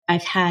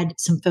I've had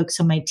some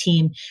folks on my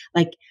team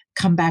like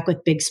come back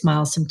with big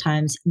smiles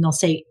sometimes, and they'll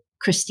say,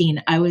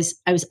 Christine, I was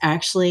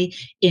actually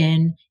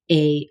in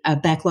a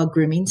backlog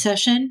grooming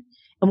session.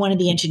 And one of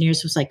the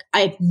engineers was like, I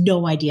have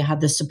no idea how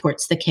this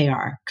supports the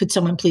KR. Could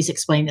someone please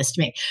explain this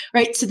to me?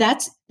 Right. So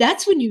that's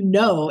when you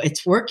know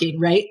it's working,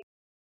 right?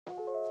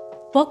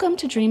 Welcome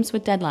to Dreams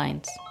with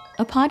Deadlines,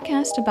 a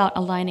podcast about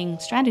aligning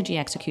strategy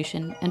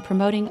execution and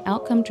promoting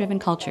outcome-driven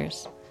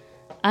cultures.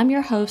 I'm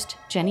your host,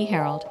 Jenny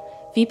Harold,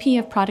 VP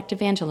of Product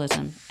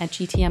Evangelism at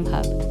GTM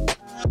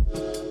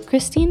Hub.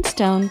 Christine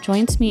Stone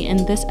joins me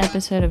in this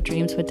episode of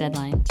Dreams with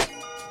Deadlines.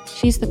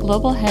 She's the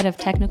Global Head of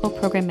Technical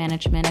Program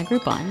Management at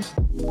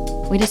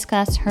Groupon. We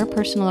discuss her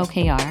personal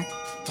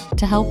OKR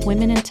to help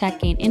women in tech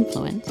gain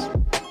influence,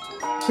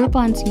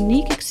 Groupon's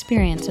unique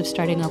experience of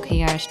starting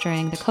OKRs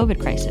during the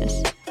COVID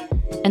crisis,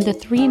 and the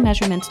 3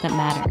 measurements that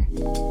matter: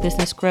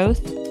 business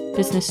growth,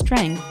 business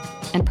strength,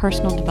 and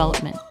personal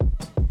development.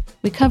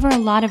 We cover a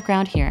lot of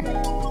ground here.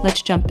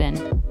 Let's jump in.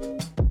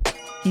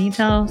 Can you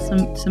tell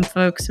some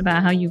folks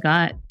about how you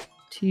got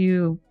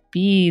to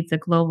be the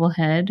global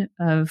head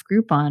of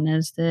Groupon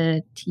as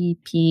the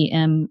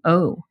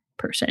TPMO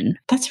person?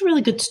 That's a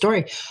really good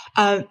story.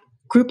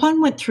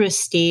 Groupon went through a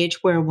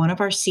stage where one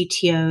of our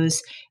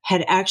CTOs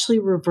had actually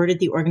reverted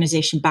the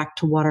organization back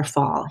to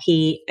waterfall.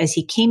 As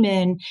he came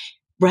in,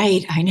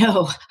 right, I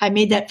know, I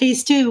made that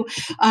face too.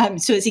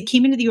 So as he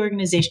came into the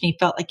organization, he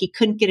felt like he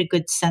couldn't get a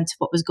good sense of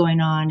what was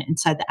going on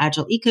inside the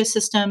Agile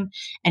ecosystem.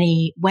 And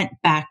he went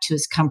back to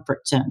his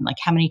comfort zone. Like,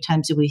 how many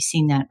times have we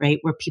seen that, right?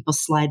 Where people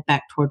slide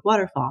back toward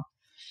waterfall.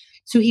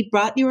 So he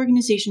brought the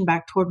organization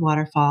back toward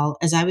waterfall.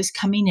 As I was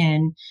coming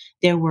in,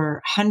 there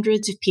were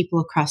hundreds of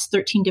people across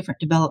 13 different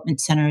development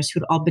centers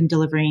who'd all been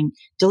delivering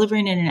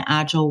in an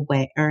agile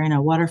way or in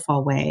a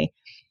waterfall way.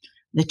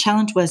 The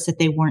challenge was that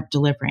they weren't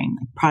delivering.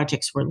 Like,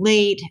 projects were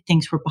late,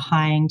 things were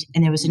behind,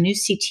 and there was a new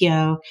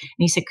CTO. And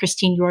he said,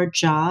 Christine, your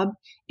job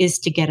is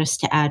to get us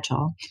to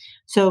agile.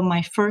 So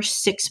my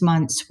first 6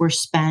 months were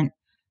spent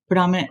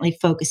predominantly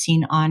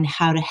focusing on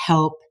how to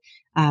help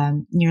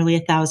nearly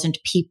 1,000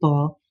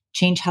 people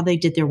change how they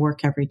did their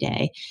work every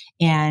day.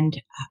 And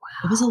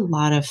it was a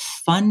lot of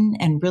fun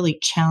and really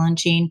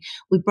challenging.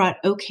 We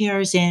brought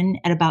OKRs in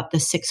at about the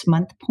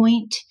 6-month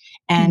point,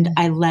 and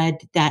I led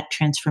that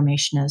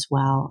transformation as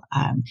well.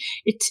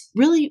 It's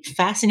really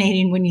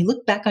fascinating when you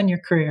look back on your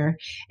career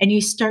and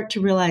you start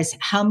to realize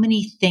how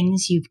many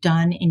things you've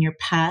done in your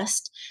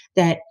past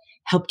that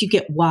helped you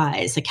get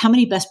wise. Like, how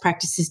many best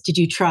practices did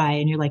you try?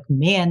 And you're like,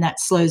 man, that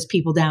slows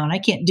people down. I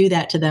can't do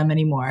that to them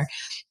anymore.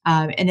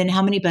 And then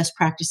how many best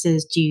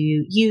practices do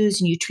you use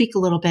and you tweak a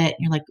little bit and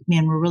you're like,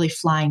 man, we're really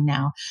flying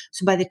now.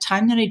 So by the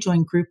time that I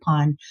joined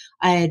Groupon,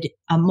 I had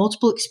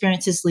multiple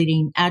experiences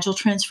leading agile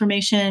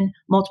transformation,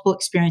 multiple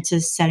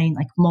experiences setting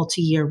like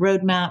multi-year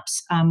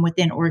roadmaps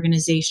within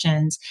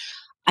organizations.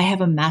 I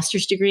have a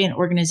master's degree in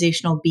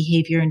organizational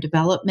behavior and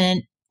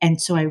development. And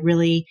so I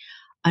really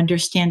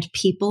understand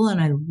people, and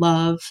I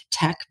love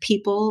tech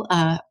people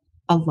a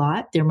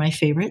lot. They're my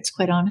favorites,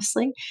 quite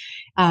honestly.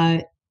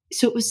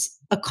 So it was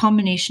a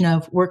combination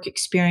of work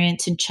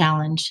experience and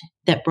challenge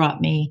that brought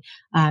me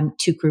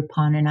to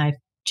Groupon, and I've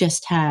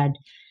just had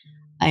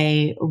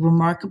a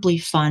remarkably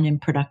fun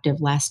and productive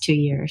last 2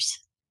 years.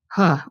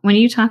 When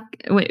you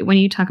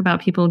talk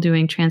about people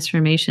doing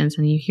transformations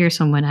and you hear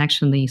someone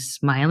actually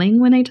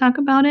smiling when they talk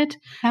about it,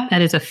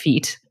 that is a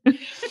feat.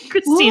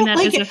 Christine, that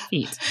is a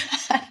feat.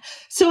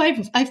 So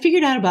I've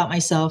figured out about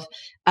myself.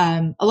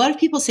 A lot of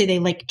people say they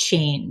like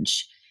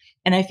change,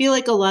 and I feel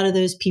like a lot of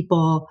those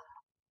people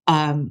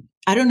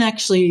I don't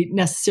actually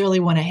necessarily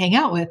want to hang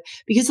out with,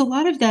 because a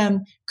lot of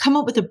them come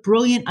up with a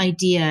brilliant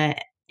idea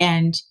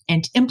and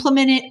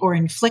implement it or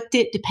inflict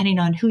it depending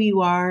on who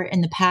you are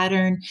and the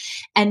pattern.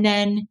 And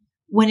then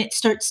when it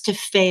starts to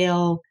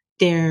fail,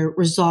 their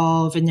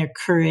resolve and their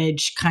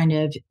courage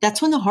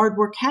that's when the hard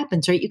work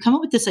happens, right? You come up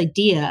with this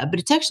idea, but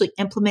it's actually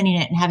implementing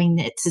it and having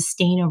it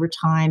sustain over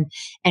time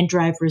and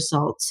drive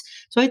results.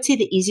 So I'd say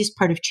the easiest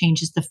part of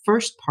change is the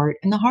first part.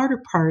 And the harder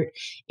part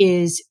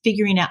is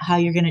figuring out how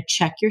you're going to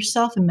check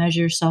yourself and measure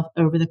yourself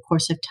over the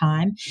course of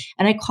time.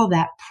 And I call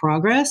that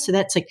progress. So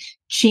that's like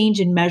change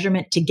and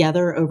measurement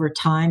together over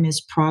time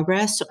is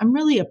progress. So I'm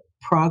really a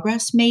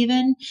progress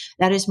maven.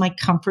 That is my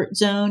comfort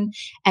zone.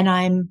 And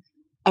I'm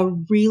a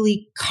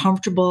really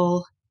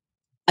comfortable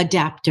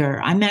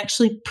adapter. I'm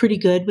actually pretty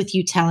good with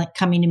you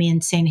coming to me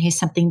and saying, hey,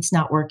 something's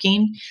not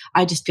working.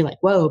 I just feel like,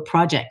 whoa,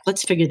 project,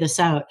 let's figure this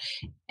out.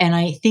 And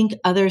I think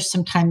others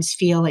sometimes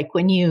feel like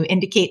when you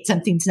indicate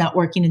something's not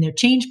working in their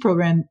change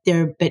program,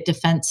 they're a bit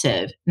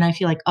defensive. And I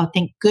feel like, oh,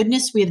 thank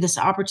goodness we have this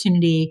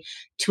opportunity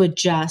to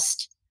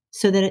adjust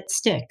so that it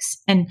sticks.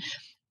 And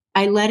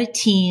I led a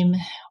team,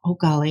 oh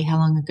golly, how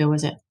long ago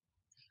was it?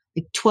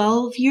 Like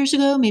 12 years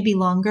ago, maybe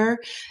longer.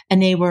 And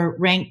they were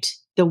ranked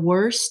the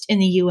worst in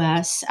the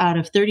US out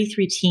of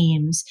 33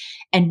 teams.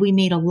 And we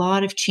made a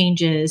lot of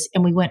changes,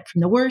 and we went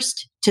from the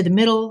worst to the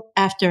middle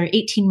after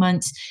 18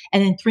 months.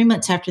 And then 3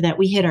 months after that,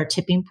 we hit our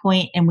tipping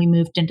point and we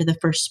moved into the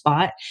first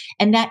spot.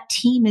 And that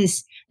team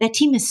is that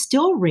team is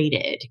still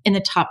rated in the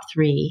top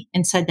 3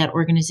 inside that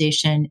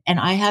organization. And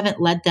I haven't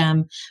led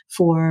them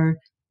for,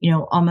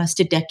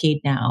 almost a decade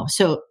now.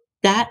 So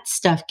that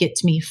stuff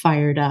gets me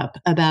fired up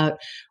about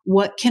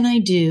what can I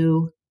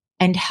do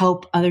and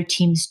help other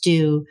teams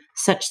do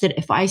such that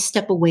if I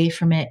step away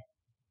from it,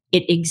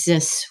 it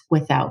exists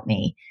without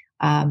me.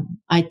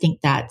 I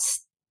think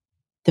that's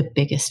the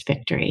biggest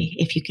victory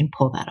if you can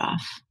pull that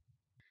off.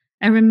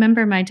 I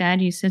remember my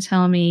dad used to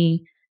tell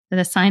me that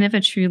a sign of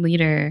a true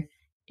leader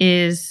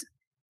is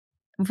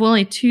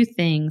only 2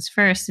 things.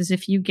 First is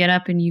if you get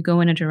up and you go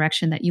in a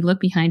direction that you look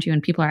behind you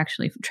and people are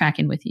actually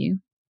tracking with you.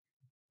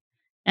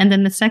 And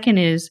then the second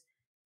is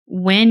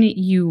when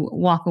you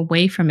walk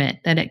away from it,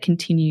 that it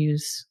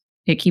continues,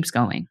 it keeps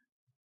going.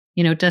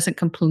 It doesn't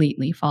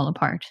completely fall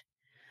apart.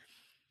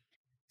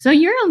 So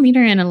you're a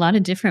leader in a lot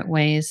of different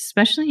ways,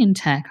 especially in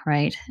tech,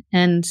 right?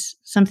 And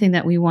something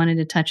that we wanted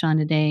to touch on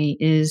today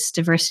is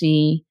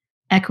diversity,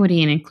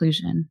 equity, and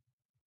inclusion.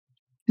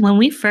 When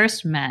we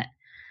first met,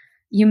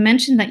 you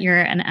mentioned that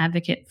you're an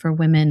advocate for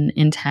women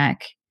in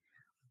tech.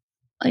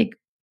 Like,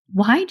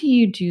 why do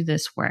you do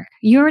this work?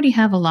 You already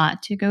have a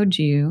lot to go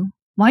do.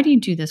 Why do you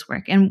do this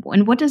work? And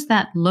what does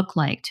that look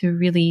like to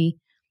really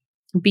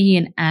be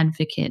an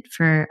advocate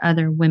for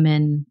other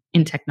women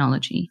in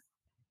technology?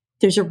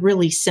 There's a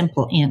really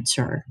simple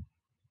answer.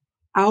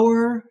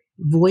 Our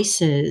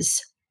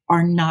voices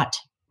are not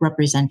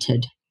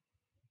represented.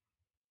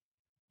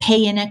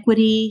 Pay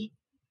inequity,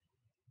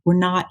 we're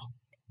not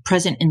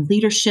present in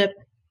leadership,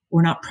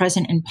 we're not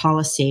present in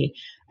policy.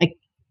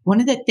 One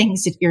of the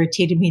things that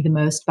irritated me the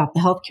most about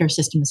the healthcare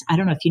system is, I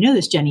don't know if you know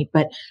this, Jenny,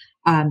 but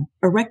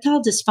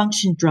erectile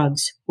dysfunction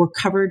drugs were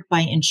covered by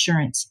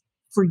insurance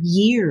for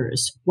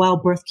years while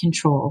birth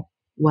control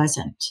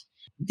wasn't.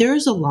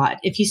 There's a lot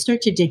if you start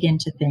to dig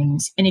into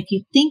things. And if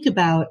you think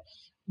about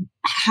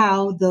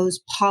how those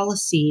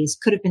policies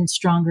could have been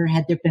stronger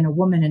had there been a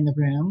woman in the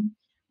room,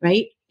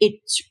 right?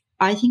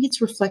 I think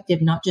it's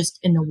reflective not just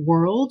in the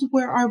world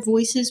where our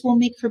voices will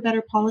make for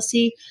better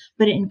policy,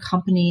 but in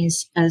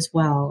companies as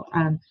well.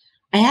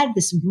 I had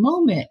this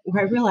moment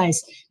where I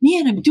realized,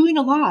 man, I'm doing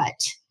a lot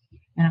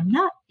and I'm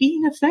not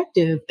being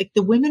effective. Like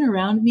the women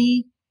around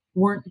me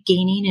weren't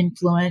gaining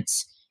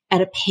influence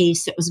at a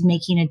pace that was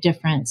making a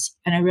difference.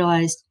 And I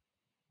realized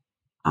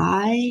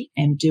I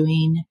am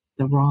doing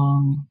the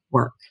wrong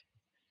work.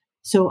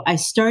 So I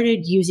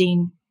started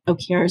using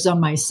OKRs on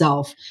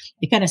myself.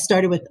 It kind of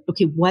started with,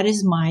 okay, what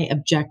is my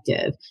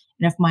objective?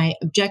 And if my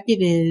objective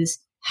is,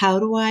 how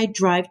do I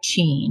drive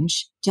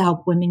change to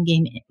help women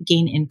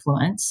gain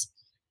influence?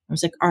 I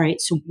was like, all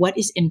right, so what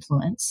is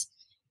influence?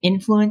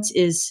 Influence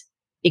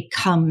it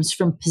comes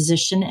from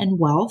position and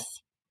wealth.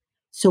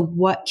 So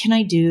what can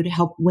I do to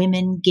help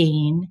women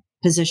gain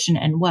position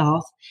and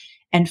wealth?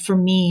 And for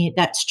me,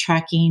 that's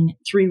tracking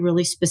 3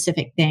 really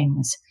specific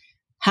things.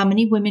 How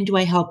many women do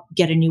I help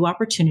get a new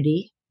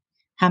opportunity?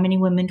 How many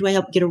women do I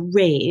help get a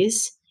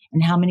raise?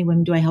 And how many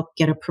women do I help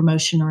get a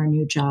promotion or a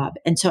new job?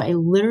 And so I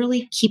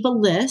literally keep a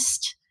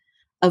list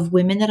of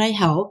women that I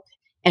help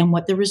and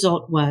what the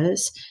result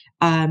was.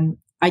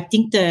 I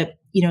think the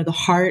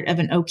heart of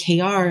an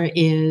OKR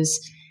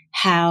is,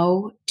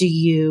 how do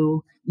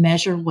you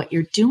measure what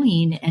you're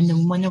doing? And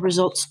then when the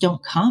results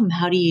don't come,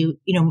 how do you,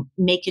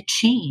 make a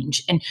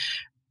change? And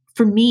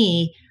for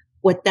me,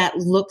 what that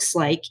looks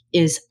like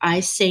is I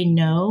say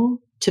no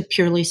to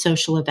purely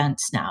social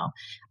events now.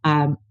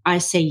 I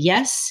say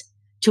yes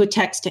to a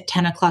text at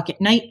 10 o'clock at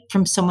night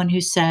from someone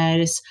who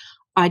says,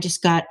 I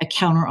just got a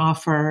counter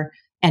offer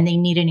and they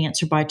need an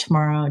answer by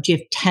tomorrow. Do you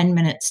have 10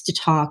 minutes to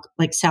talk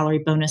like salary,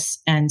 bonus,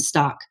 and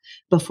stock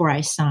before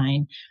I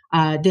sign?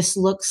 This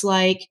looks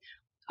like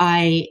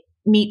I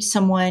meet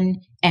someone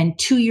and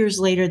 2 years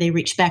later, they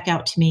reach back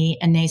out to me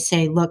and they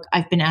say, look,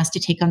 I've been asked to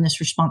take on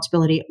this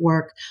responsibility at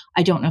work.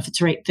 I don't know if it's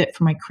the right fit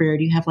for my career.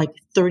 Do you have like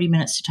 30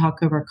 minutes to talk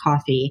over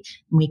coffee?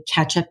 And we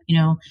catch up,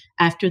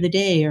 after the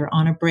day or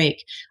on a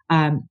break.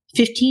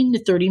 15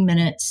 to 30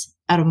 minutes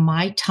out of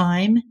my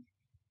time.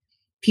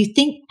 If you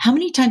think, how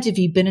many times have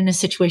you been in a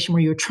situation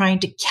where you were trying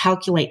to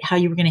calculate how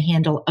you were going to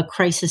handle a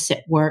crisis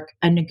at work,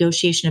 a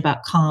negotiation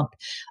about comp,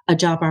 a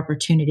job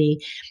opportunity,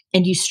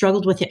 and you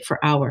struggled with it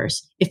for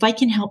hours? If I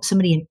can help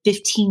somebody in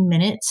 15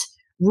 minutes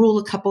rule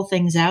a couple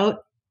things out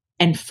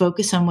and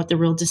focus on what the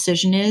real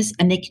decision is,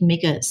 and they can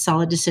make a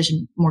solid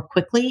decision more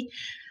quickly,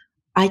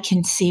 I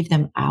can save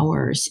them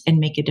hours and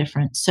make a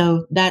difference.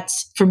 So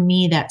for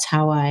me, that's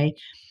how I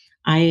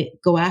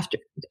go after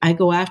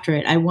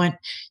it. I want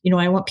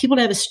people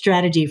to have a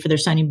strategy for their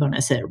signing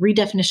bonus, a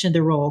redefinition of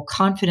their role,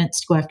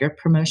 confidence to go after a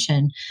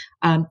promotion.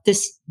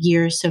 This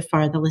year so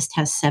far, the list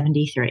has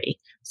 73.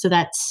 So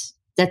that's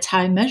how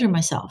I measure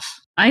myself.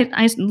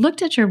 I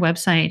looked at your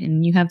website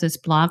and you have this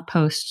blog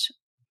post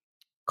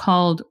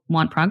called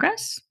Want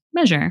Progress?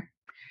 Measure.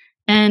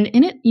 And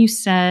in it, you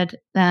said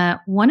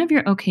that one of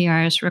your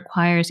OKRs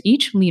requires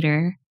each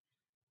leader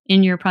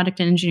in your product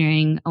and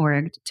engineering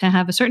org to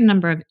have a certain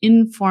number of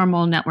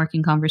informal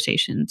networking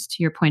conversations,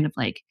 to your point of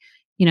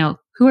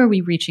who are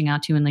we reaching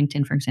out to in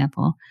LinkedIn, for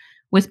example,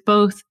 with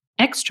both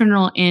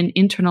external and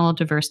internal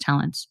diverse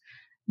talents.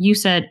 You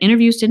said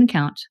interviews didn't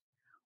count.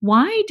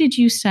 Why did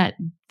you set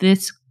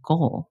this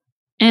goal?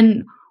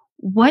 And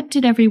what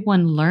did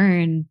everyone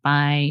learn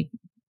by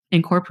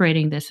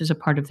incorporating this as a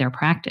part of their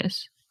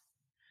practice?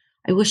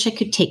 I wish I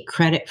could take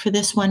credit for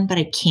this one, but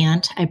I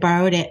can't. I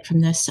borrowed it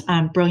from this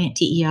brilliant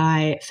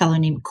DEI fellow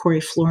named Corey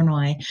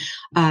Flournoy,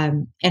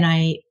 and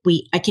I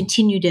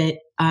continued it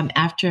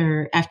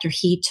after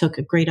he took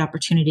a great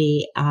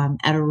opportunity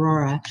at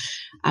Aurora.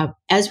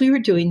 As we were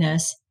doing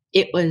this,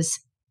 it was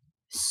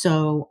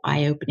so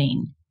eye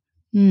opening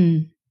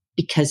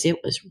because it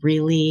was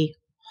really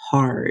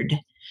hard.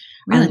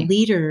 Really? Our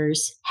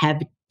leaders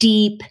have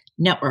deep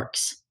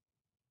networks,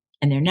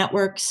 and their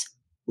networks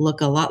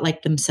look a lot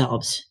like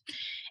themselves.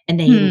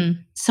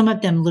 And some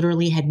of them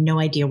literally had no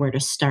idea where to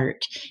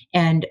start.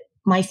 And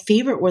my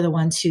favorite were the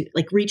ones who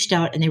reached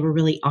out and they were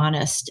really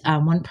honest.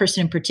 One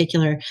person in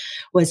particular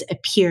was a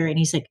peer, and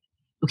he's like,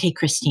 "Okay,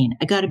 Christine,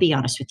 I got to be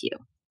honest with you.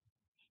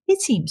 It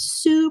seems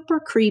super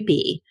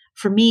creepy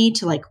for me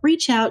to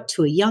reach out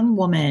to a young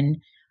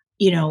woman,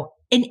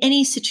 in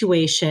any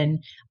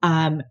situation,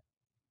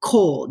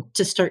 cold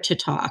to start to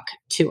talk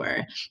to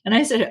her." And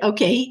I said,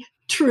 "Okay,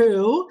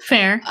 true.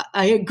 Fair.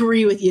 I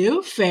agree with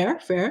you. Fair.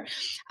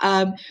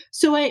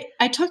 So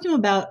I talked to him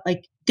about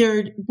there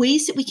are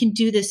ways that we can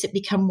do this that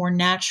become more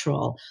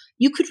natural.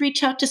 You could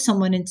reach out to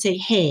someone and say,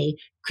 "Hey,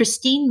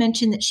 Christine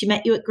mentioned that she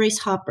met you at Grace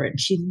Hopper and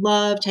she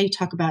loved how you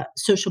talk about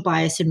social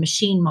bias and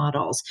machine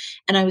models.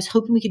 And I was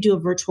hoping we could do a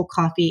virtual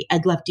coffee.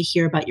 I'd love to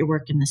hear about your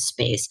work in this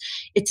space."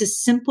 It's a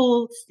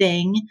simple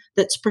thing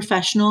that's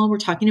professional. We're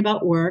talking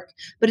about work,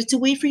 but it's a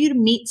way for you to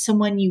meet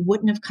someone you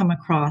wouldn't have come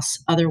across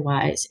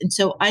otherwise. And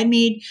so I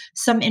made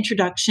some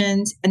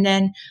introductions. And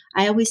then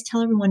I always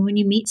tell everyone, when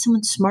you meet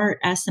someone smart,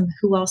 ask them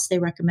who else they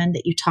recommend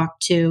that you talk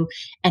to.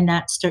 And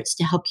that starts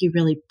to help you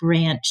really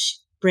branch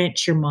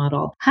your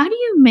model. How do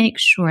you make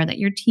sure that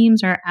your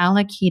teams are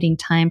allocating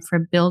time for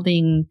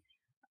building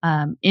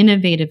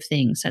innovative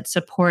things that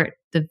support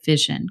the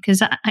vision?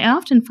 Because I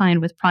often find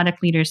with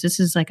product leaders, this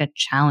is like a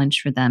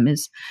challenge for them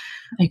is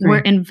we're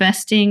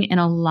investing in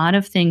a lot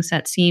of things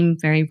that seem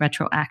very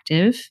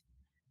retroactive.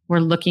 We're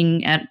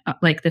looking at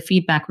the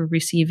feedback we're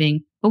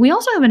receiving, but we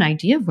also have an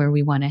idea of where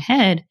we want to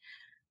head.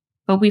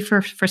 But we,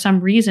 for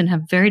some reason,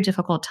 have very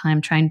difficult time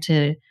trying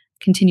to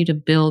continue to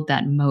build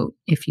that moat,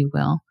 if you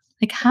will.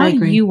 How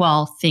do you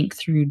all think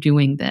through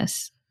doing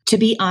this? To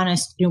be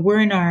honest,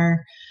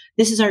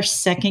 this is our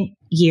second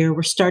year.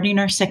 We're starting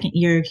our second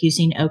year of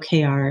using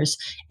OKRs,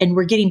 and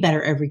we're getting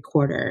better every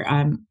quarter.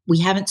 We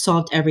haven't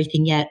solved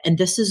everything yet. And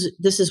this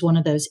is one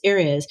of those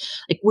areas,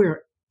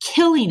 we're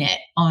killing it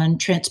on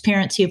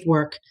transparency of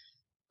work,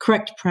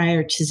 correct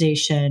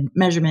prioritization,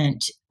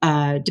 measurement,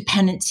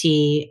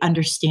 dependency,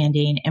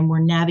 understanding, and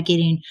we're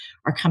navigating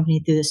our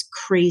company through this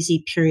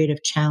crazy period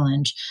of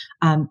challenge.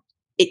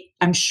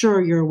 I'm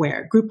sure you're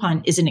aware,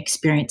 Groupon is an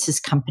experiences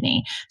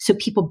company. So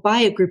people buy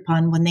a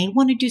Groupon when they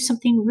want to do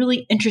something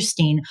really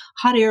interesting,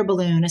 hot air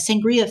balloon, a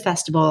sangria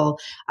festival,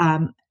 a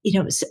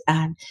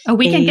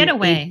weekend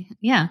getaway.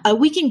 A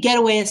weekend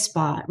getaway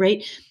spot,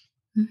 right?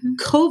 Mm-hmm.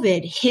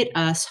 COVID hit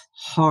us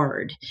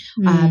hard,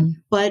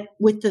 but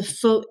with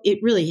it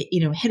really,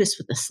 hit us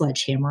with a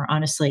sledgehammer,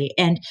 honestly.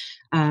 And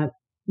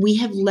we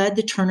have led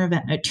the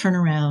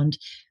turnaround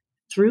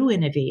through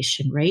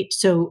innovation, right?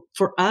 So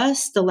for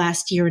us, the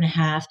last year and a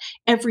half,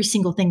 every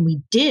single thing we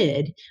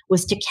did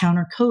was to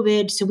counter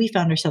COVID. So we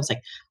found ourselves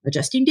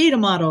adjusting data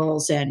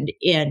models and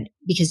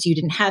because you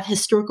didn't have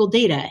historical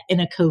data in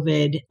a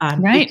COVID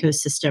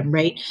ecosystem,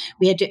 right?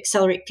 We had to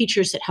accelerate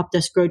features that helped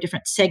us grow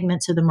different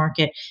segments of the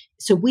market.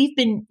 So we've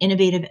been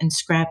innovative and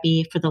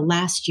scrappy for the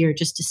last year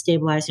just to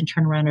stabilize and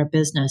turn around our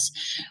business.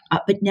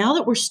 But now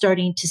that we're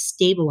starting to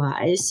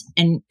stabilize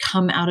and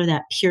come out of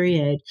that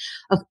period,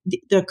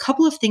 there are a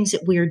couple of things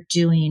that we're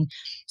doing.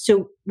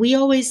 So we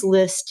always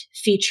list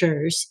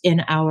features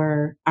in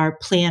our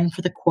plan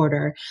for the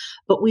quarter,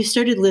 but we've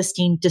started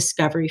listing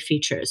discovery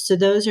features. So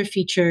those are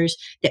features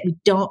that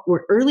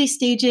we're early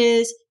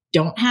stages,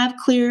 don't have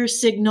clear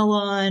signal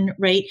on,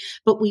 right?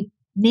 But we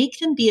make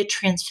them be a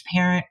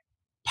transparent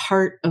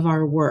part of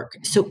our work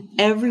so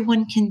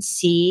everyone can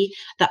see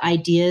the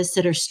ideas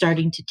that are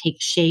starting to take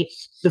shape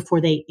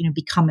before they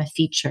become a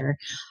feature.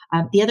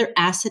 The other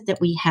asset that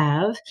we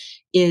have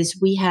is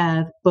we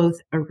have both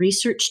a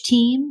research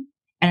team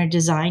and a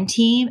design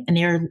team, and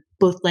they're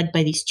both led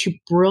by these two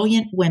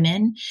brilliant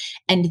women,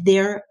 and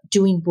they're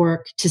doing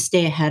work to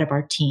stay ahead of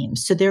our team.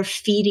 So they're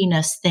feeding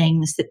us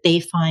things that they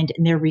find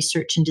in their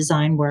research and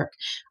design work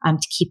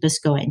to keep us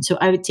going. So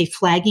I would say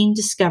flagging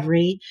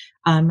discovery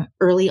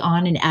early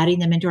on and adding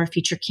them into our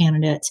feature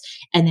candidates,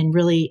 and then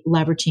really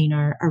leveraging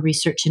our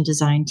research and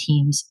design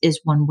teams is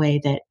one way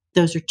that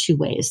those are two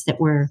ways that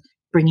we're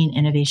bringing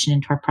innovation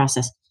into our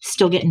process.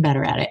 Still getting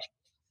better at it.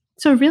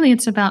 So really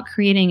it's about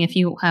creating, if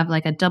you have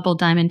a double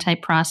diamond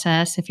type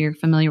process, if you're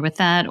familiar with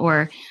that,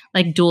 or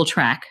dual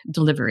track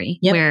delivery,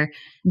 where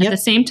at the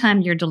same time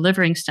you're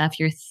delivering stuff,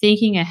 you're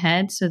thinking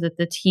ahead so that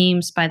the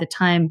teams, by the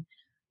time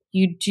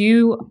you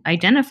do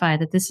identify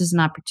that this is an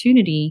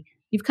opportunity,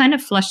 you've kind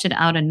of flushed it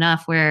out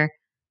enough where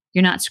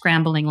you're not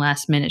scrambling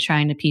last minute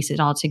trying to piece it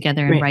all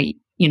together and Right. write,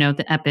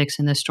 the epics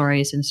and the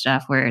stories and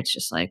stuff where it's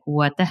just like,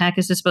 what the heck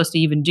is this supposed to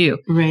even do?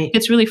 Right.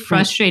 It's really Right.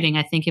 frustrating,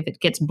 I think, if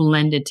it gets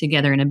blended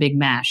together in a big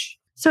mash.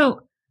 So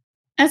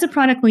as a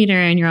product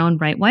leader in your own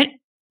right, what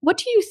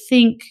do you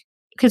think?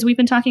 Because we've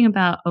been talking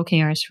about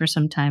OKRs for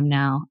some time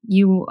now.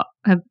 You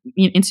have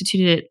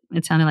instituted it,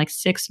 it sounded like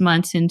 6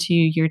 months into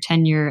your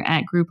tenure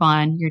at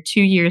Groupon. You're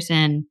 2 years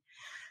in.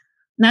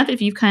 Now that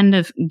you've kind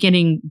of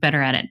getting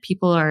better at it,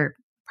 people are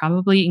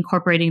probably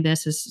incorporating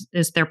this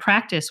as their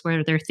practice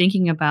where they're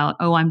thinking about,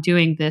 oh, I'm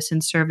doing this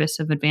in service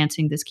of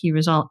advancing this key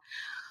result.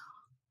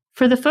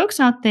 For the folks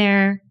out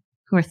there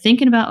who are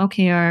thinking about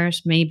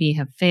OKRs, maybe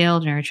have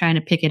failed and are trying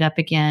to pick it up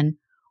again,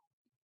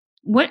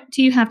 what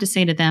do you have to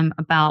say to them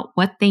about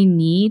what they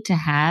need to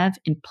have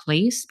in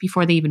place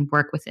before they even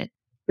work with it?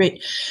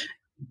 Right.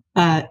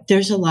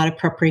 There's a lot of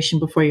preparation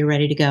before you're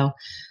ready to go.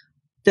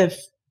 The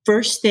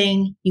first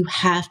thing you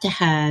have to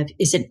have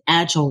is an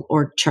agile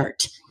org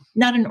chart.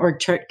 Not an org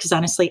chart, because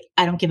honestly,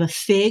 I don't give a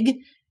fig.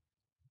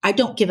 I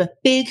don't give a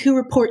fig who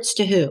reports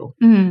to who.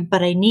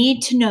 But I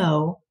need to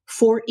know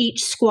for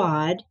each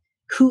squad,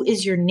 who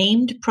is your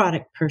named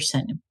product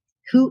person?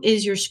 Who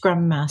is your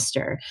scrum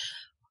master?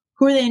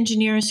 Who are the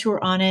engineers who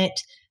are on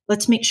it?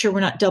 Let's make sure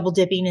we're not double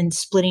dipping and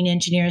splitting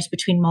engineers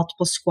between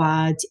multiple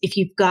squads. If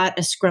you've got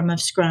a scrum of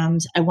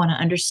scrums, I want to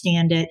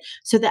understand it.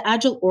 So the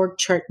Agile org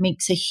chart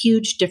makes a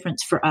huge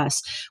difference for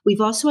us. We've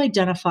also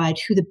identified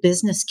who the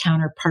business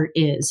counterpart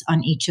is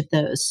on each of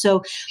those.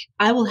 So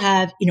I will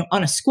have,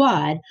 on a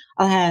squad,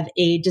 I'll have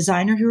a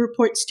designer who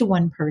reports to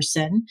one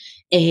person,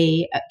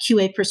 a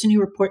QA person who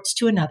reports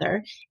to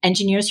another,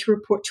 engineers who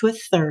report to a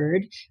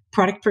third,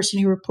 product person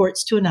who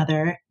reports to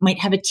another, might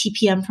have a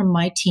TPM from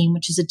my team,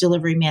 which is a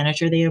delivery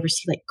manager. They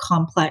oversee like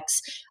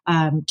complex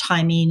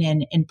timing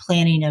and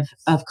planning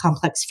of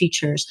complex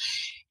features.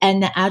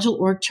 And the Agile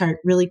org chart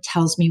really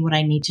tells me what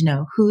I need to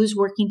know. Who's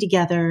working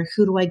together?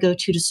 Who do I go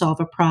to solve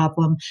a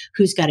problem?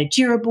 Who's got a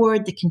Jira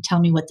board that can tell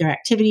me what their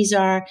activities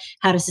are?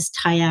 How does this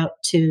tie out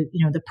to,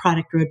 the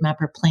product roadmap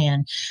or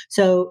plan?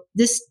 So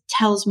this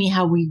tells me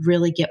how we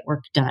really get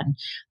work done.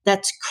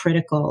 That's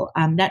critical.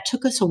 That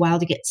took us a while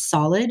to get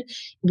solid.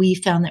 We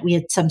found that we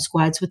had some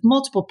squads with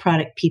multiple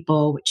product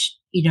people, which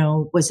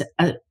was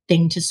a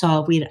thing to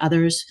solve. We had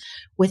others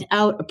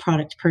without a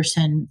product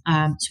person.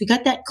 So we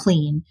got that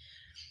clean.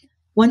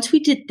 Once we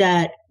did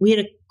that, we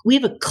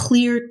have a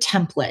clear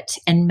template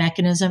and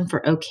mechanism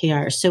for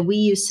OKR. So we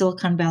use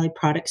Silicon Valley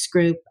Products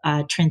Group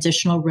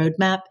transitional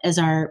roadmap as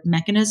our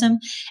mechanism,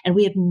 and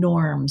we have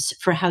norms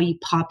for how you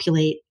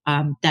populate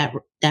that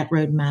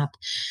roadmap.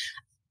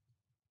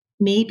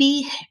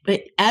 Maybe,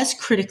 but as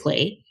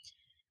critically,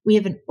 we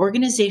have an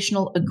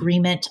organizational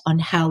agreement on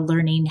how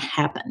learning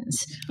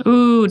happens.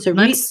 Ooh, so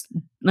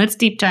let's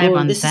deep dive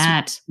on this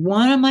that. Is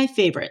one of my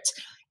favorites.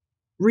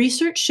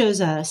 Research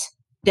shows us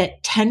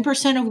that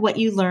 10% of what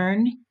you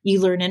learn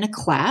in a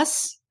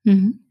class.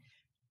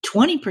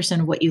 20%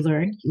 of what you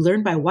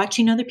learn by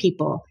watching other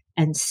people,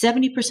 and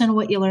 70% of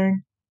what you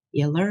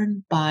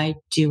learn by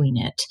doing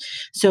it.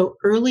 So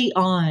early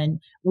on,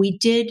 we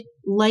did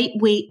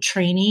lightweight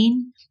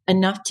training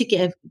enough to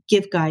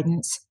give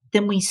guidance.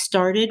 Then we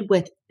started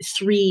with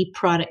 3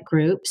 product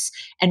groups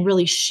and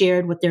really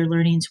shared what their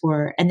learnings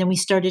were. And then we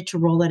started to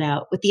roll it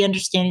out with the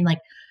understanding that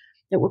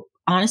we're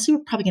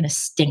probably going to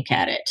stink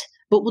at it,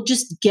 but we'll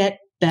just get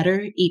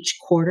better each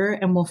quarter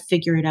and we'll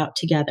figure it out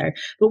together.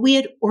 But we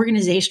had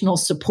organizational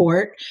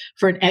support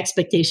for an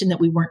expectation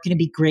that we weren't going to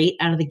be great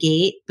out of the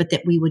gate, but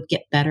that we would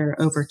get better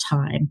over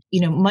time.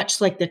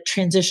 Much like the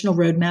transitional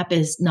roadmap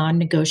is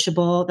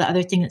non-negotiable, the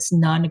other thing that's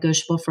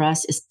non-negotiable for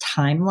us is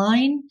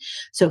timeline.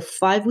 So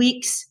 5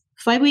 weeks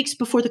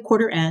before the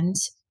quarter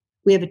ends,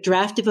 we have a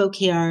draft of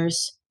OKRs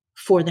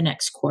for the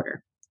next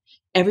quarter.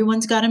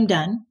 Everyone's got them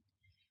done.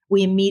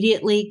 We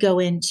immediately go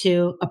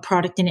into a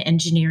product and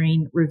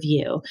engineering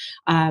review.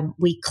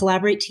 We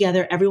collaborate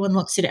together. Everyone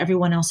looks at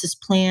everyone else's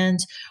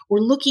plans. We're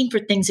looking for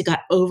things that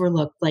got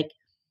overlooked, like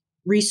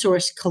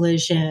resource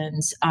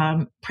collisions,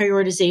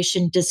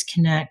 prioritization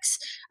disconnects,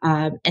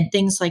 and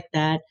things like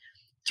that.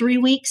 3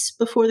 weeks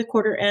before the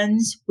quarter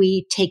ends,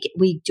 we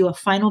do a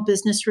final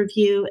business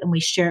review and we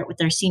share it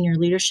with our senior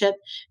leadership.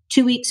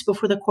 2 weeks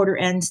before the quarter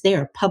ends, they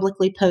are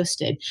publicly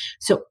posted.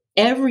 So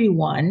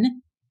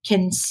everyone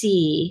can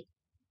see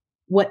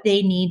what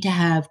they need to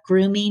have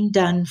grooming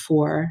done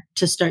for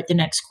to start the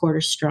next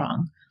quarter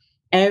strong.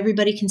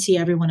 Everybody can see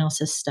everyone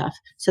else's stuff.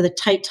 So the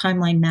tight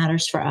timeline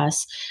matters for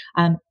us.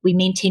 We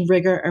maintain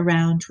rigor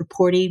around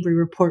reporting. We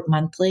report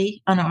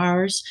monthly on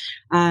ours.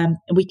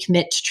 We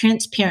commit to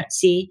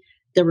transparency.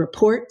 The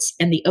reports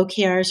and the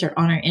OKRs are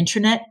on our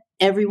intranet.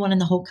 Everyone in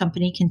the whole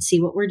company can see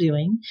what we're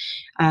doing.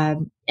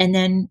 And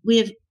then we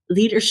have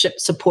leadership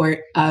support.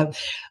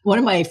 One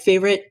of my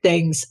favorite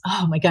things,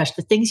 oh my gosh,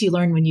 the things you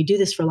learn when you do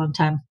this for a long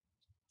time.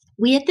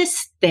 We had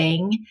this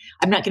thing,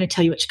 I'm not going to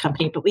tell you which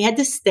company, but we had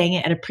this thing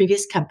at a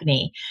previous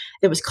company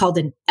that was called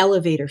an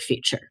elevator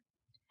feature.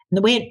 And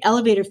the way an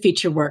elevator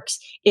feature works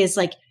is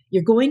like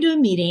you're going to a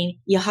meeting,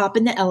 you hop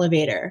in the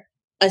elevator,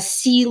 a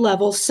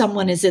C-level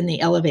someone is in the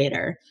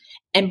elevator.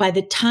 And by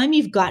the time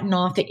you've gotten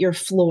off at your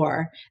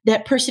floor,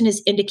 that person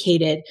has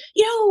indicated,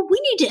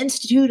 we need to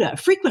institute a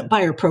frequent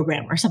buyer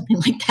program or something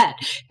like that.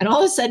 And all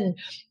of a sudden,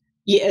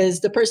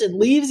 as the person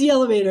leaves the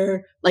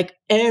elevator, like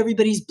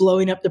everybody's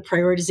blowing up the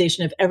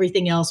prioritization of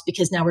everything else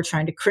because now we're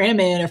trying to cram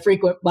in a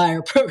frequent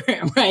buyer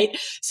program, right?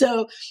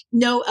 So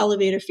no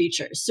elevator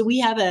features. So we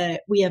have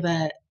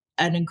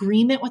an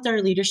agreement with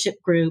our leadership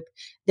group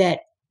that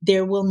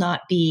there will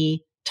not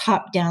be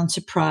top-down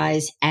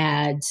surprise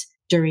ads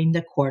during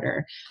the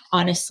quarter.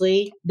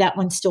 Honestly, that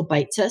one still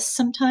bites us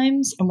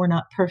sometimes, and we're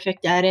not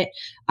perfect at it,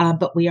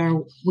 but we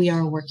are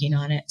working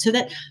on it. So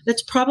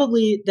that's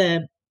probably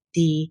the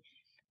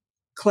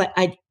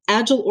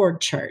agile org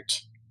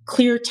chart,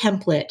 clear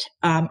template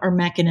or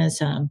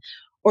mechanism,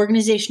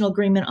 organizational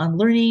agreement on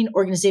learning,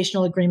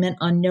 organizational agreement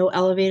on no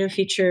elevator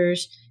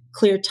features,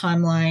 clear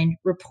timeline,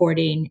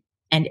 reporting,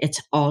 and it's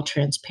all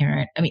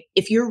transparent. I mean,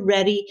 if you're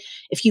ready,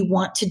 if you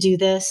want to do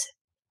this,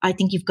 I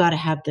think you've got to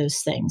have those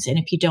things. And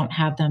if you don't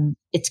have them,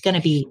 it's going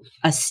to be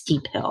a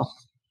steep hill.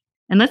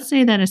 And let's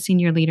say that a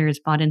senior leader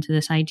is bought into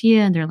this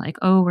idea and they're like,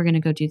 oh, we're going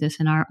to go do this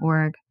in our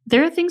org.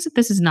 There are things that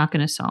this is not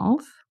going to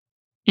solve.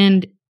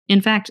 And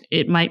in fact,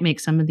 it might make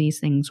some of these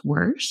things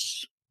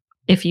worse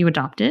if you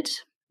adopt it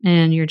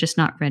and you're just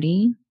not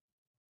ready.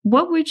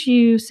 What would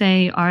you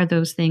say are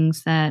those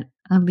things that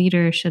a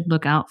leader should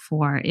look out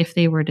for if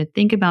they were to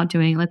think about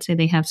doing, let's say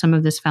they have some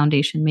of this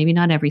foundation, maybe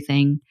not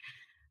everything,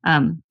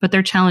 but there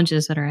are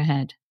challenges that are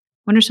ahead.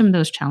 What are some of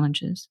those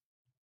challenges?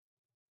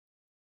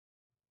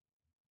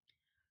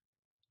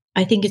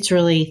 I think it's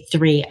really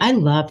 3. I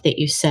love that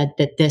you said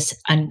that this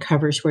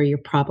uncovers where your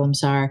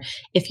problems are.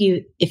 If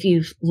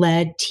you've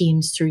led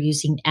teams through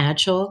using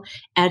Agile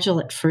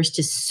at first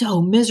is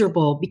so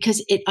miserable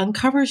because it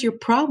uncovers your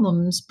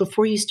problems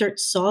before you start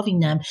solving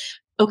them.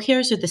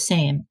 OKRs are the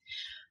same.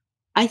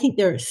 I think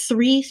there are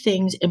 3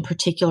 things in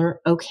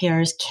particular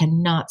OKRs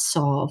cannot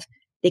solve.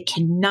 They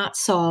cannot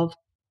solve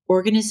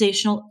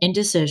organizational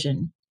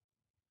indecision,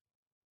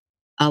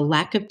 a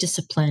lack of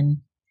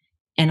discipline,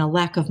 and a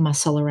lack of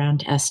muscle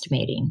around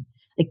estimating.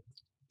 Like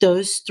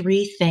those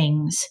 3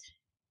 things,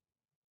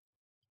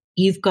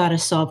 you've got to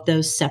solve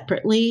those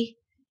separately.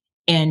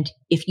 And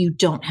if you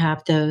don't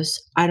have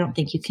those, I don't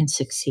think you can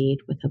succeed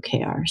with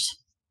OKRs.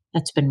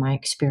 That's been my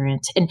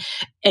experience.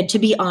 And to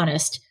be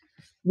honest,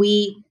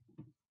 we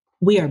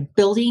are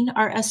building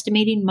our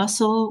estimating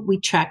muscle. We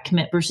track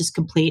commit versus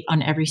complete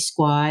on every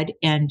squad,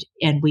 and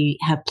we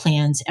have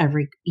plans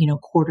every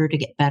quarter to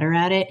get better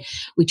at it.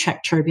 We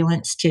track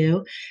turbulence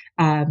too.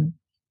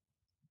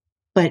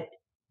 But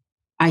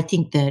I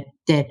think that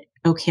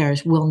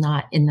OKRs will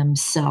not in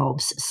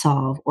themselves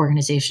solve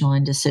organizational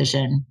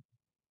indecision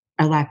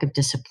or lack of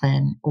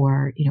discipline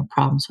or,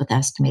 problems with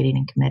estimating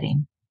and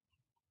committing.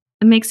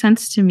 It makes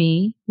sense to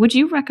me. Would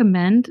you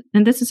recommend,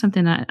 and this is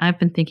something that I've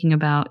been thinking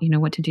about,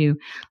 what to do.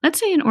 Let's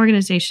say an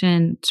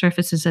organization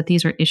surfaces that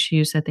these are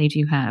issues that they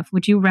do have.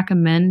 Would you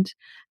recommend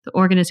the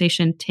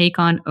organization take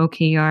on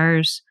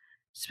OKRs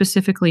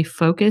specifically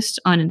focused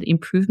on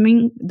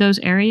improving those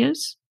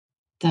areas?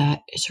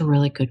 That is a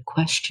really good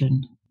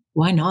question.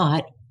 Why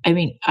not? I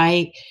mean,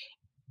 I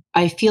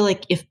feel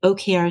like if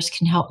OKRs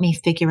can help me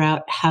figure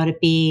out how to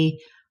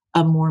be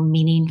a more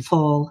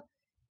meaningful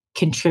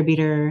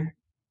contributor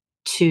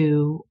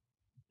to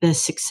the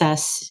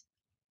success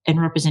and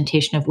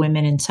representation of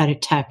women inside of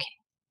tech,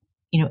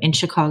 in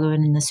Chicago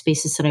and in the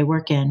spaces that I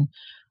work in,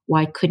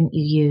 why couldn't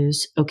you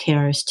use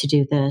OKRs to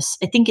do this?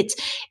 I think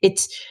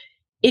it's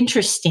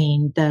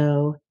interesting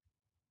though.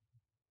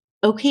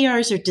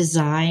 OKRs are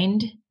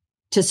designed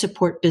to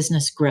support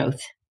business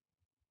growth.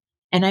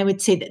 And I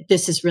would say that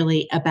this is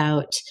really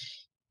about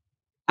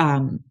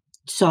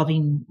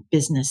solving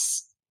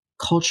business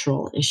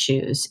cultural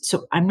issues.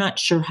 So I'm not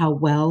sure how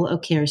well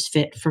OKRs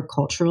fit for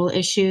cultural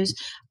issues,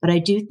 but I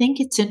do think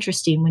it's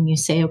interesting when you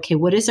say, okay,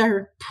 what is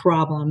our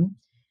problem?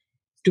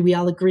 Do we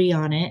all agree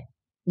on it?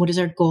 What is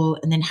our goal?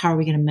 And then how are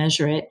we going to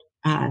measure it?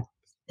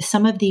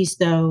 Some of these,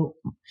 though,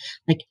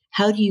 like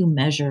how do you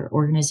measure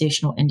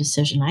organizational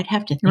indecision? I'd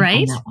have to think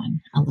on that one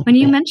a little When bit.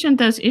 you mentioned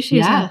those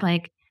issues, I'm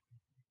like,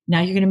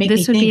 now you're going to make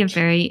this me would think. be a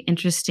very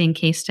interesting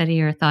case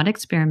study or thought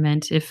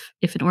experiment if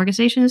an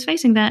organization is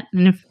facing that,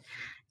 and if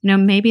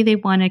maybe they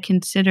want to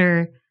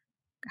consider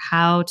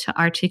how to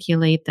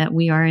articulate that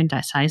we are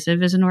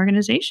indecisive as an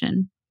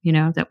organization.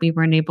 That we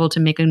weren't able to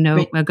make a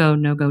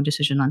no-go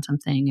decision on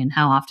something, and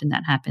how often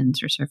that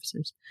happens or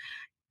surfaces.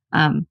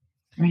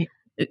 Right.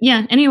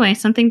 Yeah. Anyway,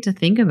 something to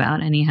think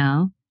about.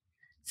 Anyhow,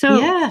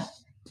 so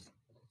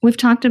we've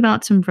talked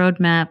about some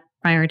roadmap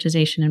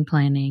prioritization and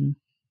planning.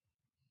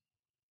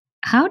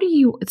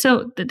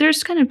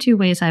 There's kind of 2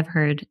 ways I've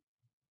heard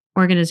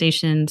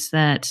organizations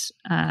that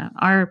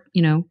are,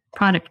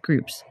 product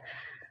groups.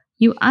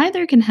 You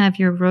either can have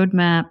your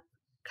roadmap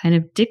kind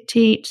of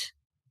dictate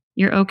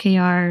your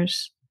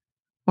OKRs,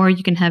 or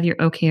you can have your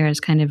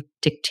OKRs kind of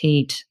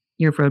dictate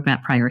your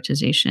roadmap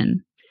prioritization.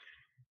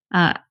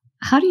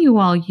 How do you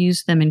all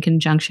use them in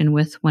conjunction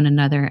with one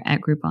another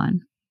at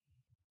Groupon?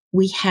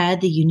 we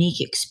had the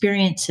unique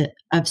experience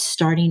of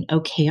starting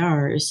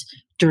OKRs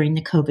during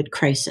the COVID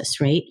crisis,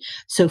 right?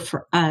 So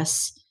for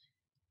us,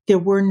 there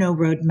were no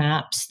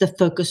roadmaps. The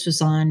focus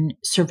was on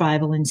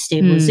survival and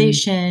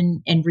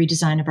stabilization and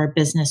redesign of our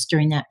business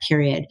during that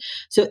period.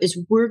 So as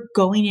we're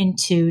going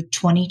into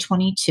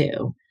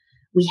 2022,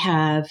 we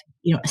have,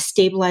 a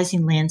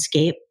stabilizing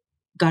landscape,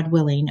 God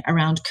willing,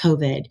 around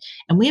COVID,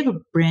 and we have a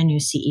brand new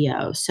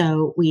CEO.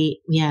 So we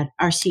had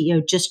our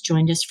CEO just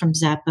joined us from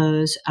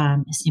Zappos.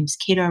 His name's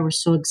Kedar. We're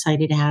so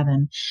excited to have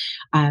him.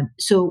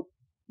 So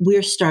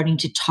we're starting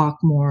to talk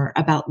more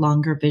about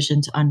longer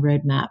visions on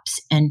roadmaps.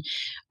 And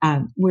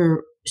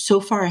we're so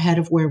far ahead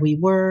of where we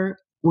were.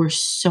 We're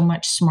so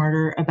much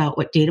smarter about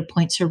what data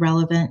points are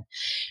relevant.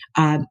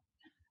 I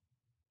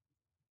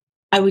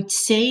would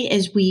say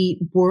as we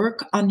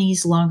work on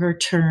these longer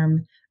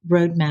term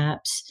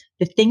roadmaps,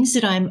 the things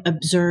that I'm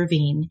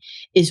observing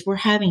is we're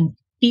having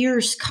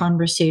fierce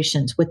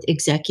conversations with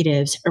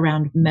executives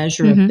around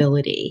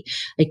measurability.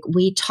 Like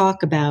we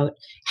talk about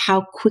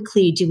how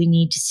quickly do we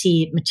need to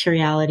see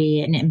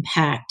materiality and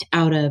impact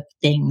out of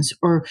things,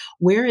 or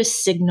where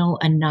is signal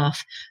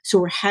enough? So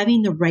we're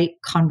having the right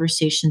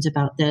conversations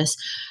about this.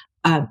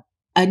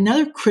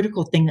 Another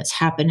critical thing that's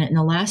happened in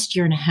the last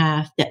year and a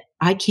half that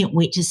I can't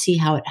wait to see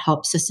how it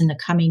helps us in the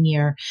coming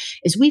year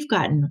is we've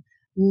gotten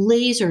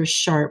laser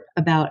sharp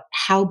about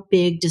how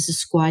big does a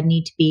squad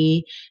need to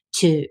be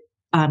to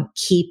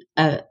keep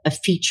a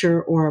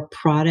feature or a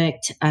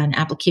product, an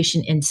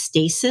application in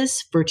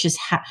stasis versus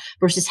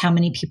how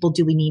many people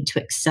do we need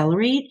to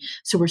accelerate.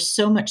 So we're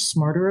so much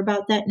smarter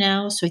about that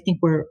now. So I think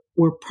we're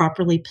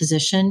properly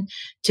positioned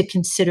to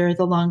consider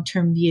the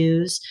long-term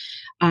views.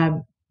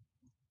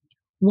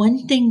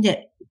 One thing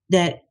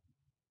that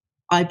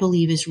I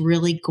believe is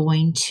really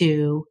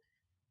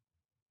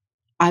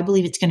I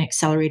believe it's going to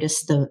accelerate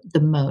us the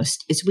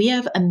most is we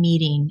have a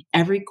meeting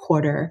every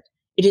quarter.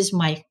 It is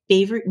my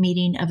favorite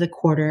meeting of the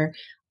quarter.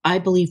 I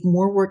believe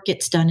more work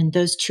gets done in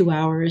those 2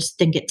 hours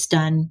than gets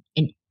done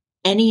in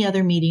any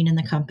other meeting in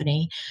the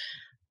company.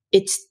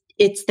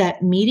 It's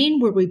that meeting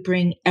where we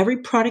bring every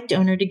product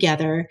owner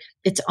together.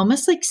 It's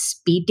almost like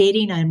speed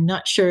dating. I'm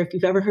not sure if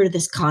you've ever heard of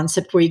this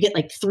concept where you get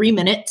like 3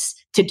 minutes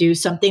to do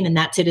something and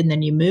that's it, and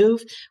then you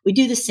move. We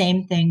do the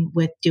same thing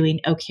with doing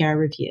OKR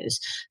reviews.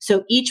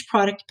 So each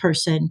product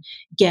person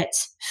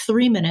gets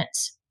 3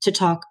 minutes to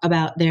talk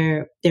about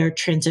their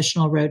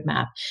transitional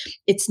roadmap.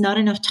 It's not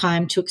enough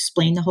time to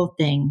explain the whole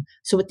thing.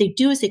 So what they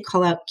do is they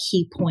call out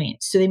key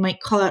points. So they might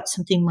call out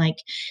something like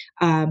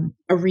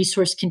a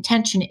resource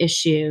contention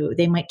issue.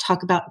 They might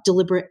talk about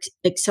deliberate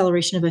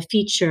acceleration of a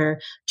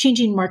feature,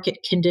 changing market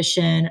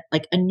condition,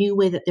 like a new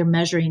way that they're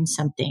measuring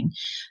something.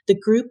 The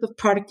group of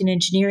product and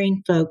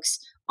engineering folks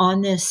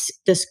on this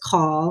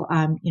call,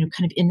 kind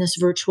of in this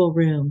virtual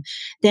room,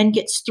 then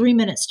gets 3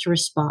 minutes to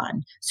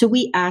respond. So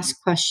we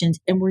ask questions,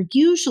 and we're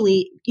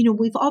usually,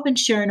 we've all been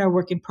sharing our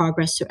work in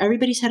progress, so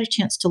everybody's had a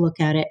chance to look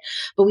at it,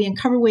 but we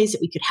uncover ways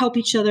that we could help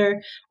each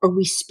other, or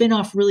we spin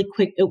off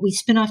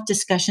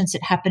discussions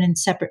that happen in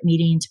separate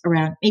meetings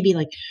around maybe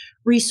like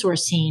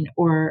resourcing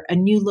or a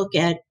new look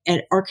at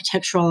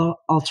architectural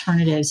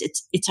alternatives.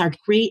 It's our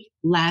great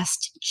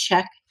last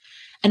check.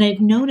 And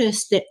I've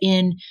noticed that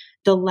in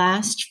the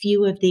last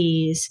few of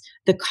these,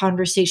 the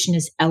conversation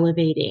is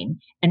elevating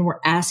and we're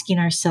asking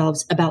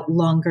ourselves about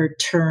longer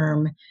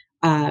term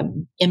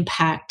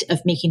impact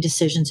of making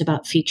decisions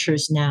about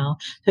features now.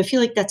 So I feel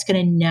like that's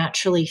going to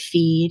naturally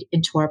feed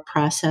into our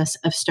process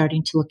of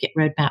starting to look at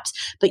roadmaps.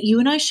 But you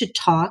and I should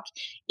talk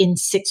in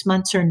 6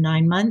 months or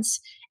 9 months,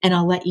 and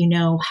I'll let you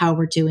know how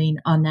we're doing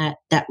on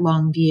that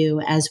long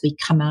view as we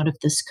come out of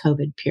this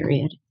COVID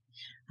period.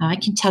 I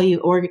can tell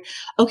you,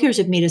 OKRs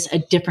have made us a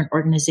different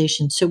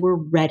organization, so we're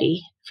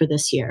ready for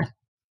this year.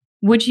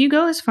 Would you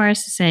go as far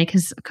as to say,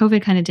 because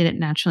COVID kind of did it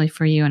naturally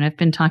for you, and I've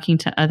been talking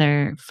to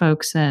other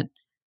folks that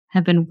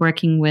have been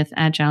working with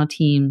agile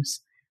teams,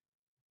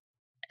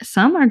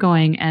 some are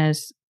going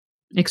as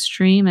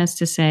extreme as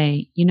to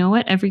say, you know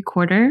what, every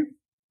quarter,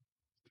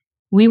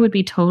 we would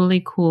be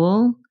totally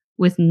cool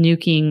with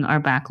nuking our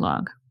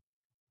backlog.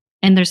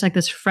 And there's like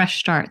this fresh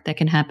start that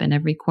can happen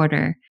every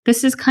quarter.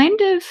 This is kind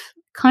of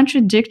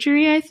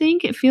contradictory, I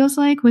think it feels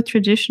like, with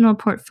traditional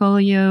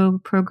portfolio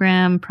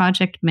program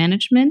project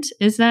management.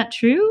 Is that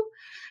true?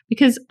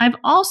 Because I've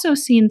also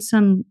seen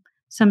some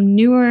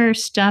newer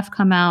stuff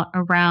come out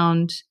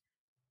around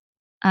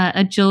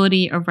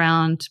agility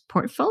around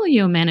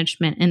portfolio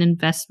management and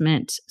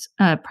investment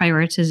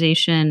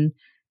prioritization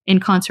in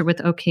concert with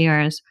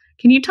OKRs.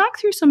 Can you talk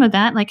through some of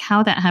that, like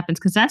how that happens?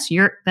 Because that's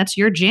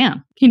your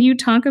jam. Can you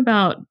talk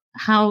about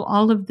how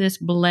all of this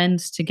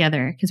blends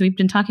together? Because we've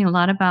been talking a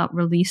lot about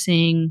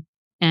releasing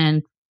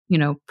and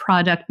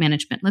product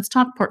management. Let's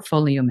talk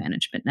portfolio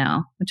management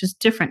now, which is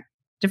different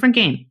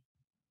game.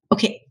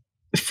 Okay.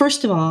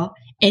 First of all,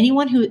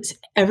 anyone who's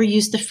ever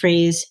used the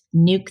phrase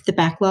nuke the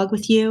backlog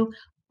with you,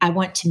 I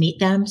want to meet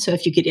them. So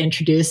if you could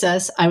introduce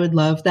us, I would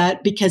love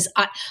that, because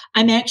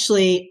I'm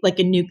actually like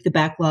a nuke the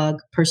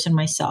backlog person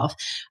myself.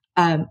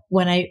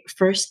 When I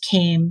first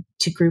came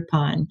to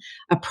Groupon,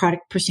 a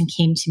product person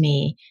came to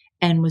me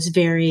and was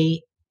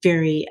very,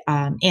 very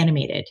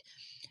animated.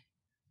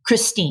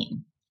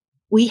 Christine,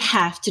 we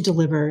have to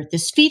deliver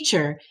this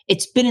feature.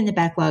 It's been in the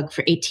backlog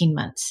for 18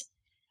 months.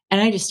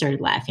 And I just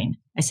started laughing.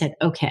 I said,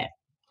 okay.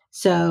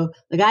 So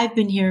I've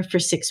been here for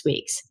 6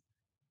 weeks.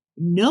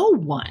 No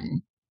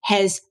one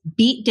has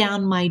beat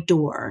down my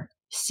door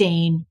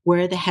saying,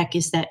 where the heck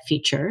is that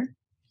feature?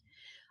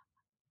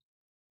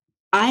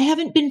 I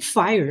haven't been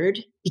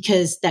fired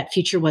because that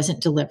feature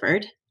wasn't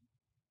delivered.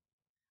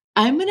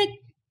 I'm going to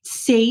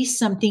say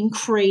something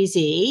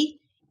crazy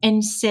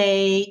and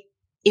say,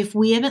 if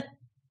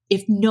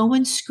no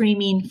one's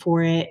screaming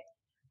for it,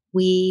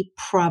 we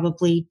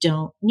probably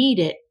don't need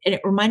it. And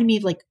it reminded me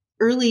of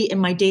early in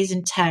my days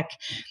in tech,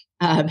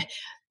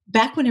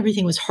 back when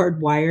everything was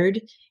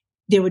hardwired,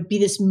 there would be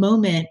this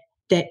moment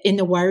that in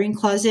the wiring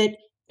closet,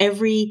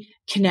 every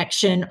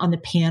connection on the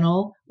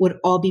panel would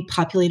all be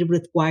populated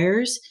with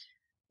wires,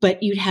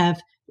 but you'd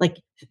have like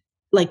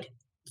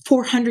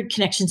 400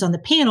 connections on the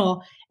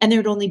panel, and there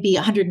would only be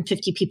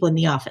 150 people in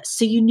the office.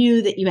 So you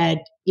knew that you had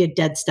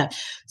dead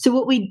stuff. So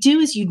what we'd do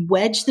is you'd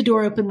wedge the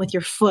door open with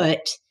your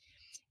foot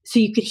so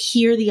you could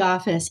hear the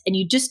office, and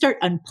you'd just start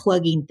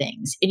unplugging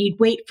things, and you'd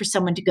wait for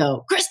someone to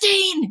go,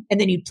 Christine, and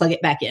then you'd plug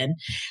it back in.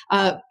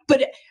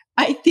 But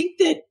I think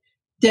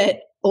that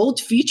old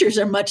features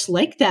are much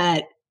like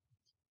that.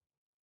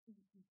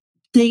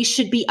 They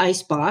should be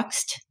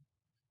iceboxed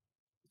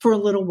for a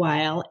little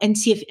while and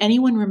see if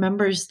anyone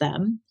remembers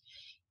them.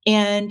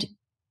 And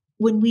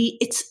when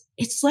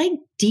it's like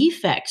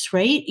defects,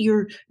 right?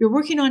 You're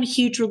working on a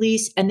huge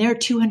release and there are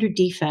 200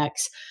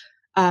 defects.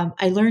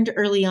 I learned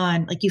early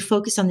on, you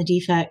focus on the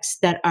defects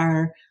that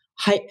are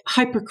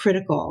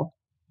hypercritical,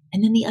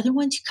 and then the other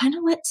ones you kind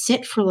of let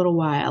sit for a little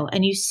while,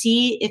 and you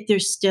see if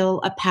there's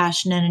still a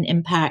passion and an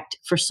impact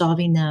for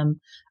solving them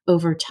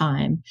over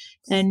time.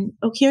 And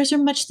OKRs are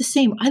much the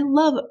same. I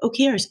love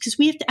OKRs because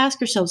we have to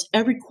ask ourselves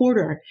every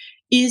quarter,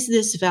 is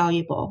this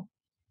valuable?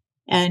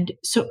 And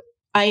so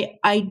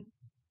I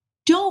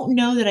don't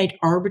know that I'd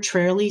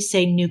arbitrarily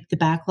say nuke the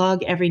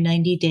backlog every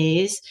 90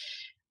 days.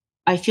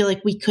 I feel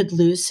like we could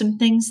lose some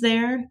things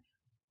there,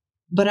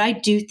 but I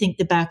do think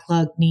the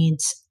backlog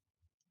needs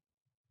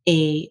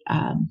a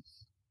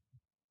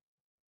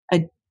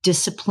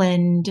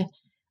disciplined,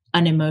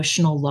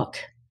 unemotional look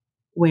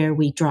where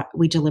we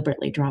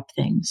deliberately drop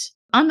things.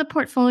 On the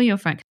portfolio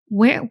front,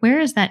 where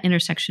is that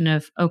intersection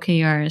of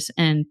OKRs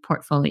and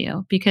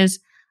portfolio? Because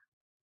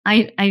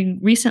I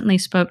recently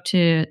spoke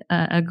to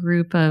a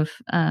group of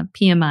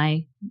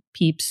PMI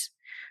peeps.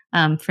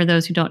 For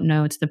those who don't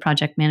know, it's the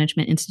Project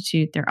Management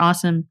Institute. They're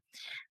awesome.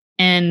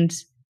 And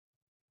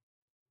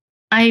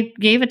I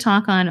gave a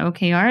talk on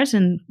OKRs,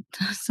 and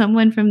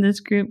someone from this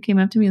group came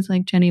up to me and was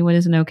like, Jenny, what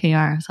is an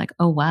OKR? I was like,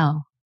 oh,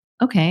 wow.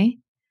 Okay.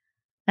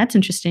 That's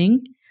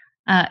interesting.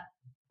 But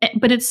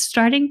it's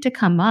starting to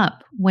come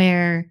up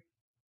where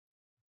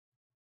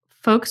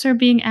folks are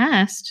being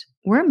asked,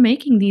 we're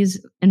making these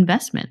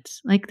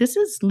investments. This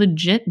is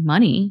legit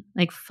money,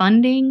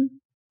 funding.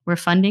 We're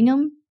funding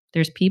them.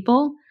 There's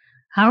people.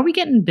 How are we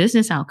getting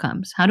business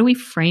outcomes? How do we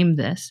frame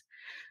this?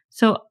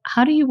 So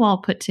how do you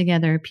all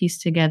piece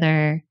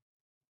together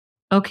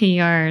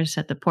OKRs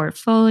at the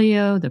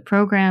portfolio, the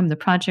program, the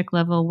project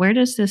level? Where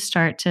does this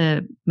start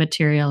to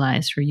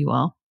materialize for you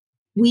all?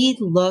 We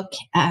look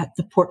at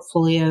the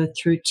portfolio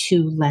through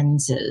two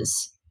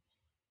lenses.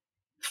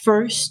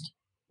 First,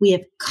 we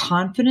have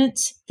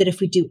confidence that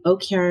if we do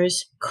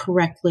OKRs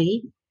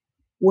correctly,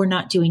 we're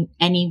not doing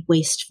any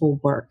wasteful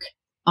work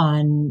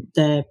on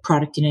the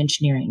product and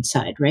engineering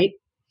side, right?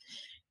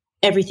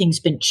 Everything's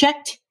been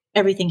checked.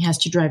 Everything has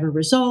to drive a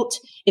result.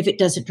 If it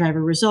doesn't drive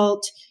a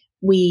result,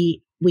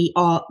 we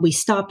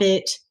stop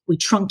it, we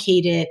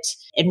truncate it,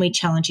 and we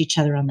challenge each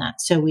other on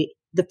that. So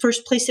the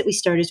first place that we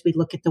start is we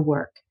look at the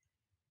work.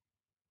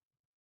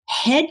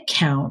 Head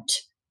count,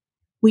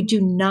 we do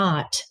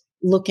not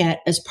look at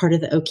as part of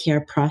the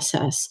OKR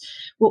process.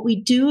 What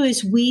we do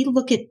is we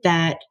look at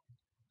that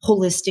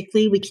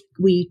holistically.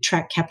 We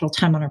track capital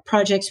time on our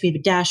projects. We have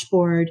a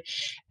dashboard,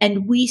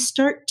 and we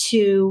start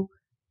to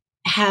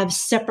have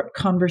separate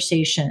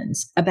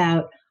conversations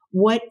about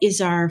what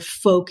is our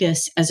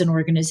focus as an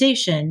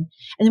organization.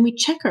 And then we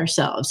check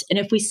ourselves. And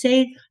if we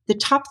say the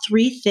top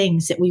 3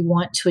 things that we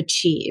want to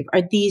achieve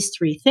are these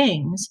 3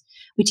 things,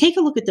 we take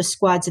a look at the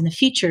squads and the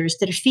features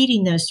that are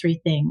feeding those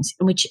 3 things.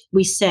 And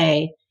we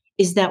say,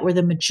 is that where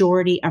the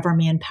majority of our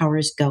manpower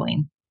is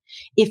going?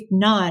 If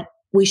not,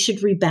 we should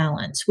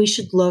rebalance. We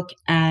should look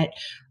at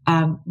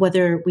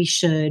whether we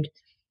should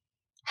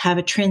have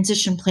a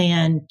transition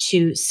plan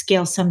to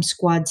scale some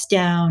squads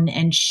down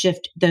and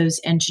shift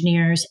those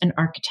engineers and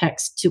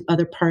architects to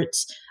other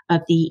parts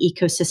of the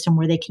ecosystem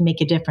where they can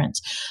make a difference.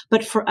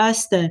 But for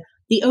us, the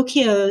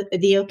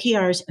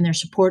OKRs and their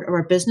support of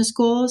our business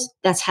goals,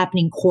 that's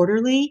happening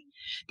quarterly.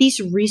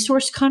 These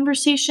resource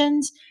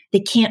conversations, they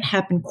can't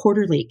happen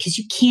quarterly because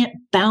you can't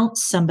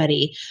bounce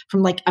somebody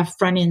from like a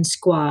front end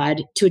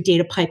squad to a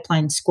data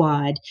pipeline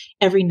squad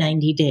every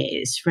 90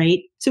 days,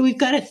 right? So we've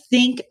got to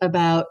think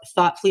about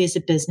thoughtfully as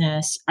a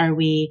business, are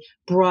we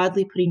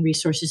broadly putting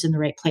resources in the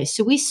right place?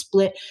 So we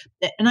split,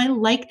 and I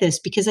like this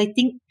because I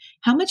think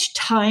how much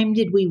time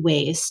did we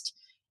waste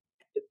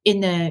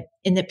in the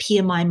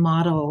PMI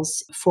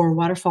models for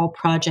waterfall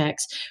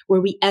projects where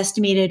we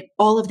estimated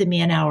all of the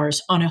man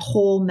hours on a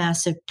whole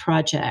massive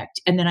project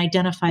and then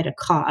identified a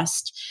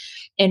cost.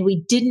 And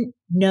we didn't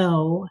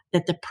know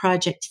that the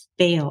project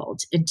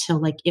failed until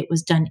like it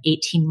was done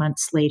 18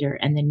 months later,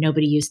 and then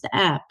nobody used the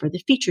app or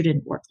the feature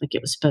didn't work like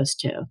it was supposed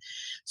to.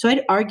 So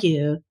I'd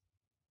argue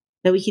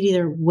that we could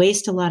either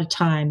waste a lot of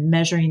time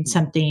measuring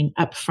something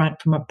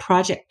upfront from a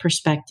project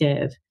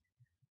perspective,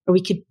 or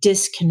we could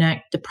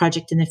disconnect the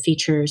project and the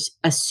features,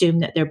 assume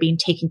that they're being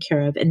taken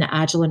care of in the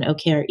Agile and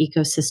OKR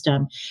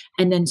ecosystem,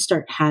 and then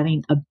start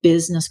having a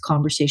business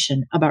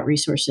conversation about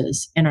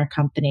resources in our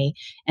company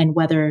and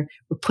whether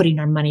we're putting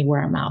our money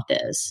where our mouth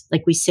is.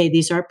 Like we say,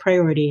 these are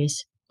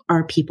priorities.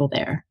 Are people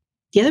there?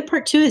 The other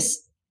part too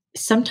is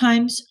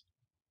sometimes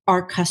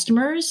our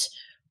customers,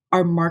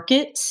 our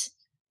markets,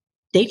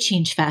 they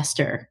change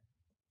faster.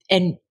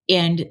 And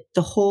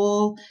the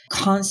whole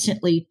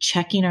constantly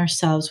checking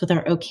ourselves with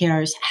our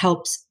OKRs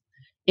helps.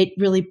 It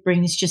really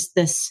brings just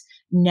this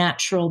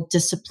natural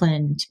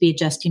discipline to be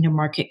adjusting to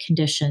market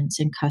conditions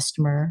and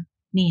customer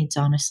needs,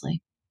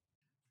 honestly.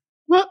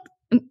 Well,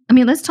 I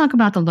mean, let's talk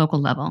about the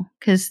local level,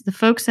 because the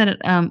folks that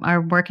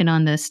are working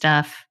on this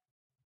stuff,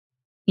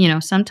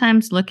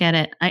 sometimes look at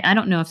it. I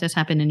don't know if this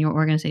happened in your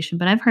organization,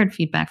 but I've heard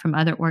feedback from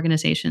other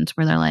organizations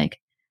where they're like,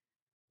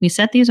 we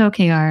set these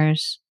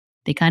OKRs.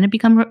 They kind of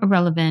become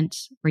irrelevant.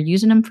 We're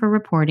using them for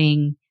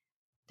reporting.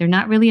 They're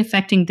not really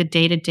affecting the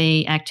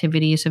day-to-day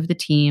activities of the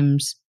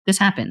teams. This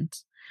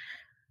happens.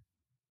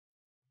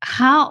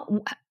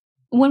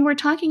 When we're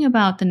talking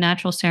about the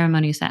natural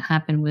ceremonies that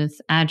happen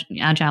with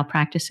agile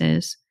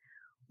practices,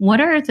 what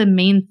are the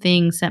main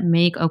things that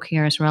make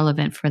OKRs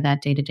relevant for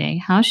that day-to-day?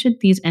 How should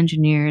these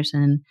engineers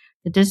and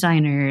the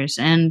designers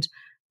and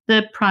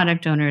the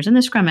product owners and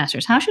the scrum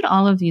masters, how should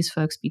all of these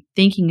folks be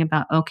thinking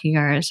about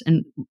OKRs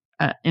and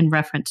in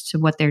reference to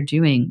what they're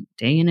doing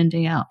day in and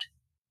day out?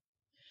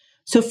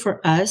 So for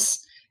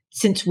us,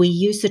 since we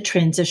use the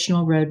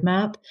transitional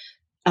roadmap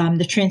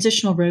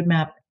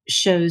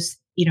shows,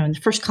 in the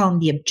first column,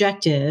 the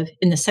objective,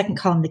 in the second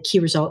column, the key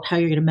result, how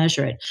you're going to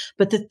measure it.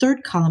 But the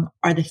third column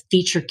are the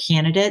feature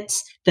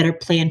candidates that are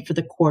planned for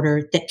the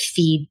quarter that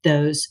feed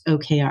those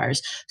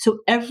OKRs. So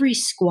every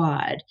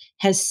squad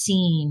has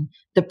seen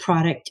the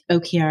product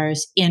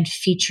OKRs and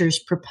features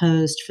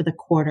proposed for the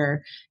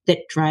quarter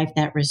that drive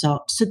that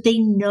result. So they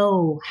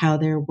know how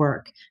their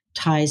work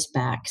ties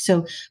back.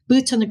 So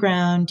boots on the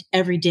ground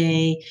every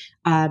day,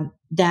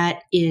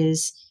 that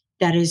is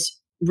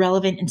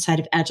relevant inside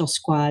of agile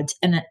squads.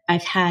 And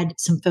I've had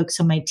some folks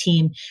on my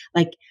team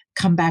like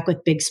come back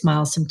with big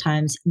smiles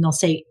sometimes, and they'll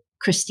say,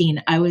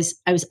 Christine, I was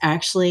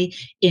actually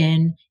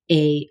in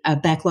a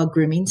backlog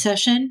grooming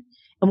session,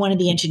 and one of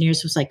the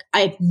engineers was like,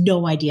 I have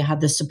no idea how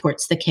this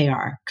supports the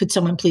KR. Could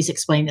someone please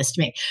explain this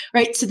to me?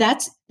 Right. So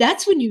that's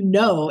when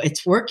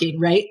it's working,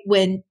 right?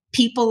 When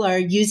people are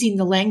using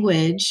the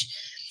language.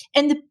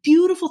 And the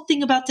beautiful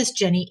thing about this,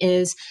 Jenny,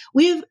 is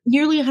we have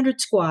nearly 100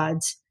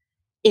 squads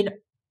in,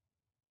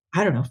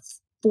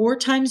 4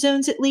 time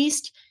zones at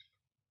least.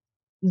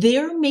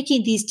 They're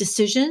making these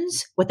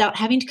decisions without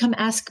having to come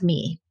ask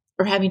me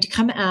or having to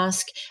come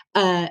ask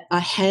a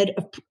head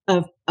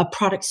of a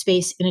product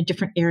space in a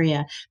different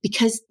area,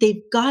 because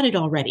they've got it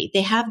already.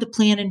 They have the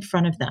plan in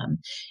front of them.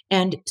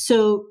 And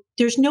so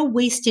there's no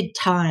wasted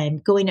time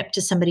going up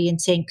to somebody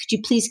and saying, could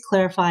you please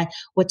clarify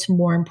what's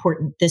more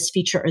important, this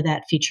feature or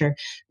that feature?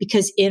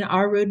 Because in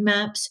our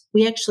roadmaps,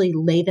 we actually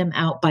lay them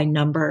out by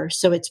number.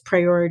 So it's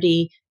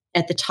priority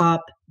at the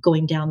top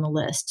going down the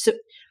list. So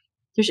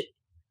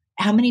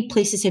how many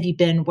places have you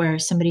been where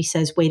somebody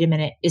says, wait a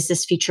minute, is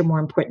this feature more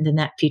important than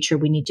that feature?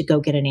 We need to go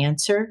get an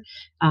answer.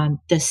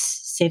 This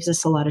saves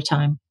us a lot of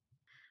time.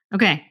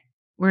 Okay.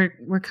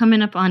 We're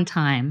coming up on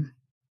time.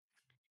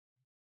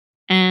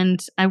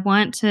 And I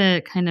want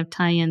to kind of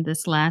tie in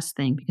this last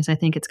thing because I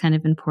think it's kind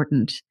of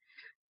important.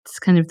 It's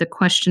kind of the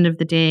question of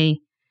the day.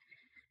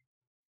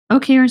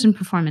 OKRs and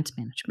performance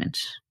management.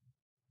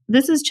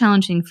 This is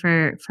challenging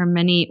for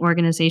many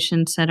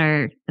organizations that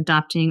are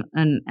adopting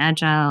an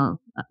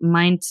agile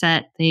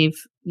mindset. They've,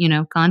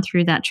 gone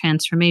through that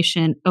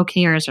transformation.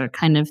 OKRs are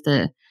kind of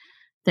the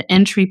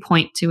entry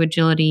point to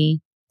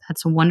agility.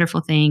 That's a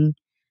wonderful thing.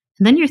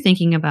 And then you're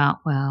thinking about,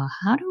 well,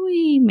 how do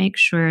we make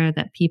sure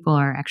that people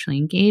are actually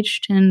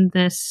engaged in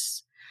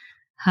this?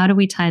 How do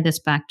we tie this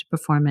back to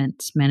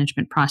performance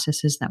management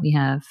processes that we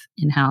have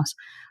in-house?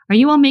 Are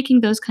you all making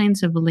those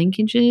kinds of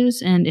linkages?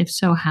 And if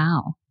so,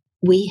 how?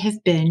 We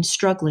have been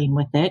struggling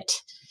with it.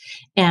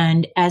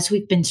 And as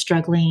we've been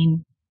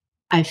struggling,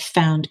 I've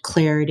found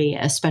clarity,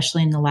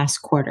 especially in the last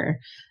quarter.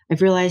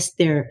 I've realized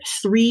there are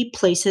 3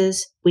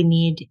 places we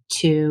need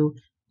to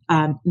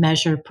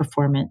measure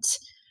performance.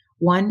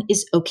 One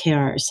is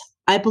OKRs.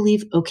 I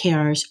believe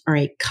OKRs are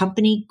a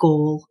company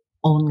goal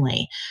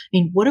only. I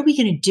mean, what are we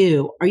going to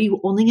do? Are you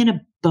only going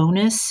to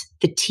bonus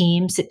the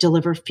teams that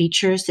deliver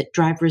features that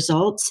drive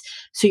results?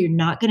 So you're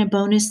not going to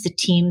bonus the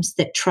teams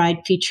that tried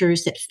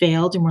features that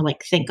failed and we're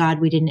like, thank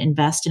God we didn't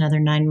invest another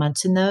 9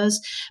 months in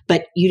those,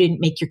 but you didn't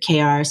make your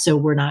KR. So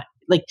we're not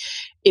like,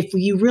 if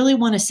you really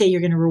want to say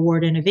you're going to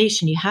reward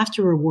innovation, you have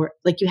to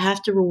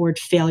reward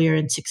failure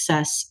and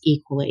success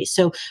equally.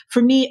 So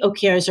for me,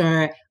 OKRs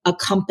are a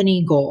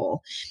company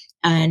goal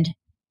and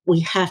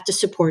we have to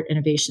support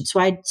innovation. So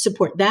I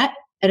support that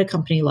at a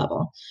company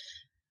level.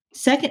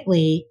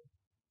 Secondly,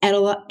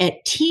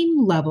 at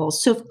team level,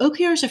 so if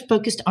OKRs are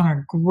focused on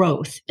our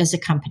growth as a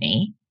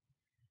company,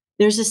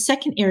 there's a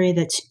second area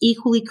that's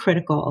equally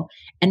critical,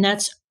 and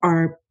that's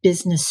our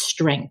business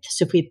strength.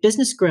 So if we have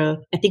business growth,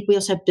 I think we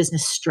also have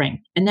business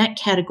strength. And that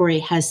category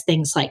has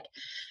things like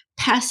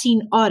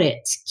passing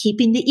audits,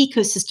 keeping the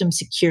ecosystem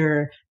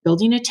secure,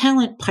 building a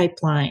talent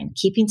pipeline,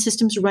 keeping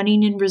systems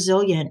running and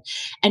resilient.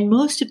 And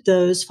most of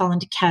those fall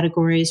into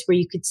categories where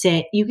you could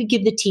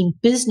give the team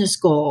business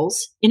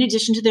goals in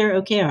addition to their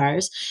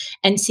OKRs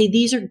and say,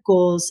 these are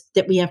goals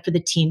that we have for the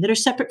team that are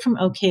separate from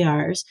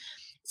OKRs.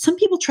 Some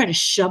people try to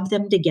shove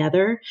them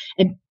together,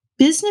 and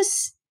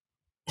business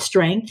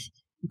strength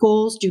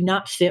goals do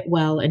not fit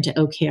well into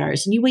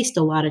OKRs, and you waste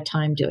a lot of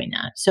time doing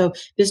that. So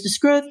business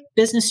growth,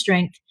 business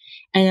strength,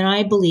 and then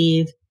I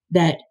believe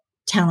that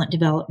talent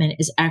development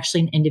is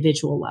actually an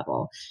individual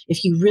level.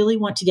 If you really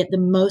want to get the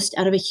most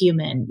out of a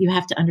human, you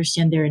have to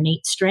understand their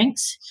innate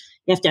strengths.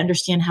 You have to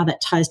understand how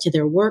that ties to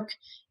their work.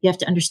 You have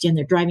to understand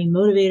their driving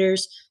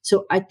motivators.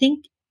 So I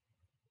think,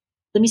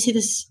 let me say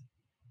this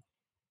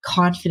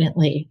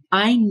confidently,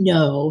 I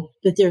know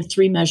that there are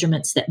 3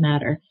 measurements that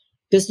matter.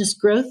 Business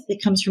growth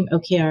that comes from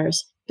OKRs,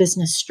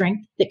 business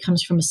strength that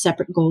comes from a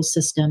separate goal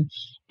system,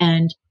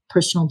 and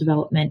personal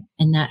development,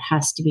 and that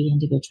has to be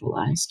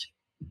individualized.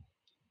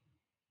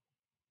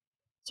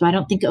 So I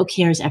don't think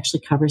OKRs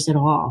actually covers it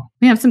all.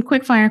 We have some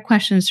quick fire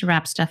questions to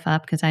wrap stuff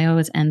up because I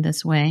always end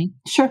this way.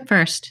 Sure.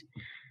 First,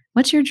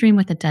 what's your dream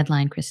with a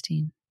deadline,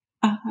 Christine?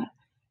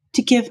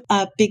 To give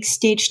a big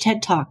stage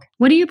TED Talk.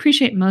 What do you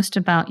appreciate most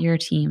about your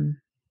team?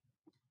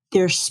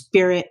 Their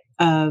spirit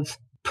of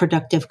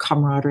productive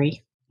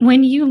camaraderie.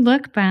 When you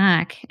look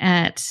back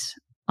at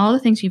all the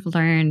things you've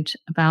learned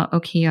about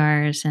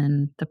OKRs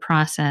and the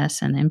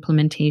process and the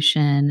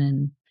implementation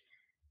and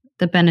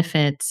the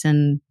benefits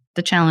and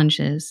the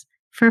challenges,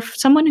 for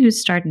someone who's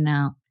starting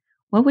out,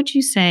 what would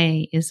you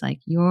say is like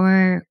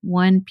your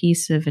one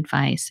piece of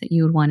advice that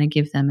you would want to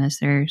give them as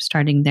they're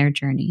starting their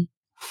journey?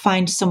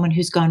 Find someone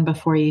who's gone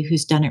before you,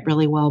 who's done it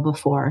really well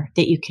before,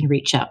 that you can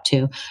reach out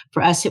to.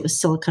 For us, it was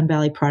Silicon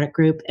Valley Product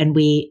Group, and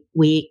we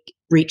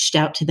reached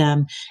out to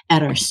them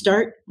at our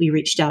start. We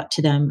reached out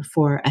to them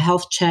for a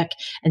health check,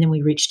 and then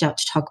we reached out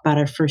to talk about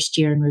our first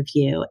year in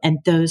review. And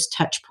those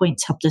touch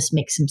points helped us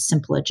make some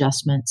simple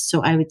adjustments.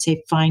 So I would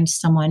say find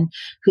someone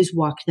who's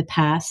walked the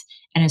path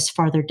and is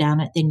farther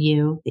down it than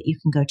you, that you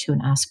can go to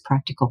and ask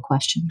practical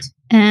questions.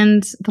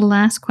 And the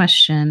last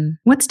question,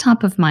 what's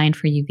top of mind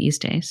for you these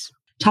days?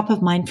 Top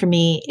of mind for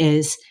me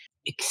is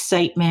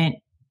excitement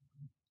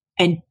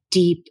and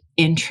deep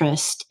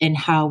interest in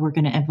how we're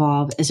going to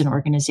evolve as an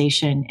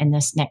organization in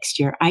this next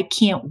year. I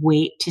can't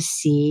wait to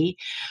see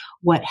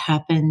what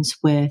happens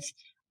with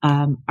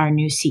our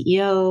new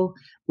CEO,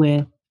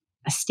 with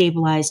a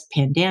stabilized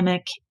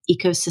pandemic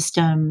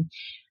ecosystem.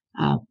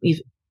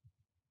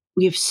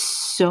 We have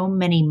so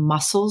many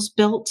muscles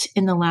built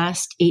in the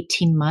last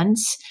 18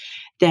 months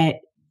that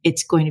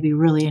it's going to be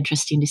really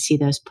interesting to see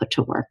those put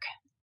to work.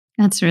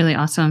 That's really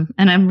awesome.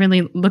 And I'm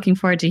really looking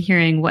forward to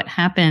hearing what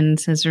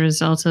happens as a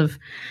result of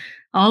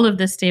all of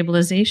this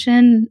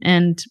stabilization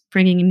and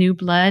bringing new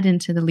blood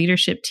into the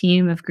leadership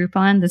team of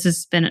Groupon. This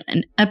has been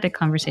an epic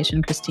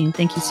conversation, Christine.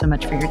 Thank you so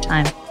much for your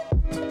time.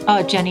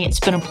 Oh, Jenny,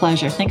 it's been a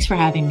pleasure. Thanks for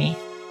having me.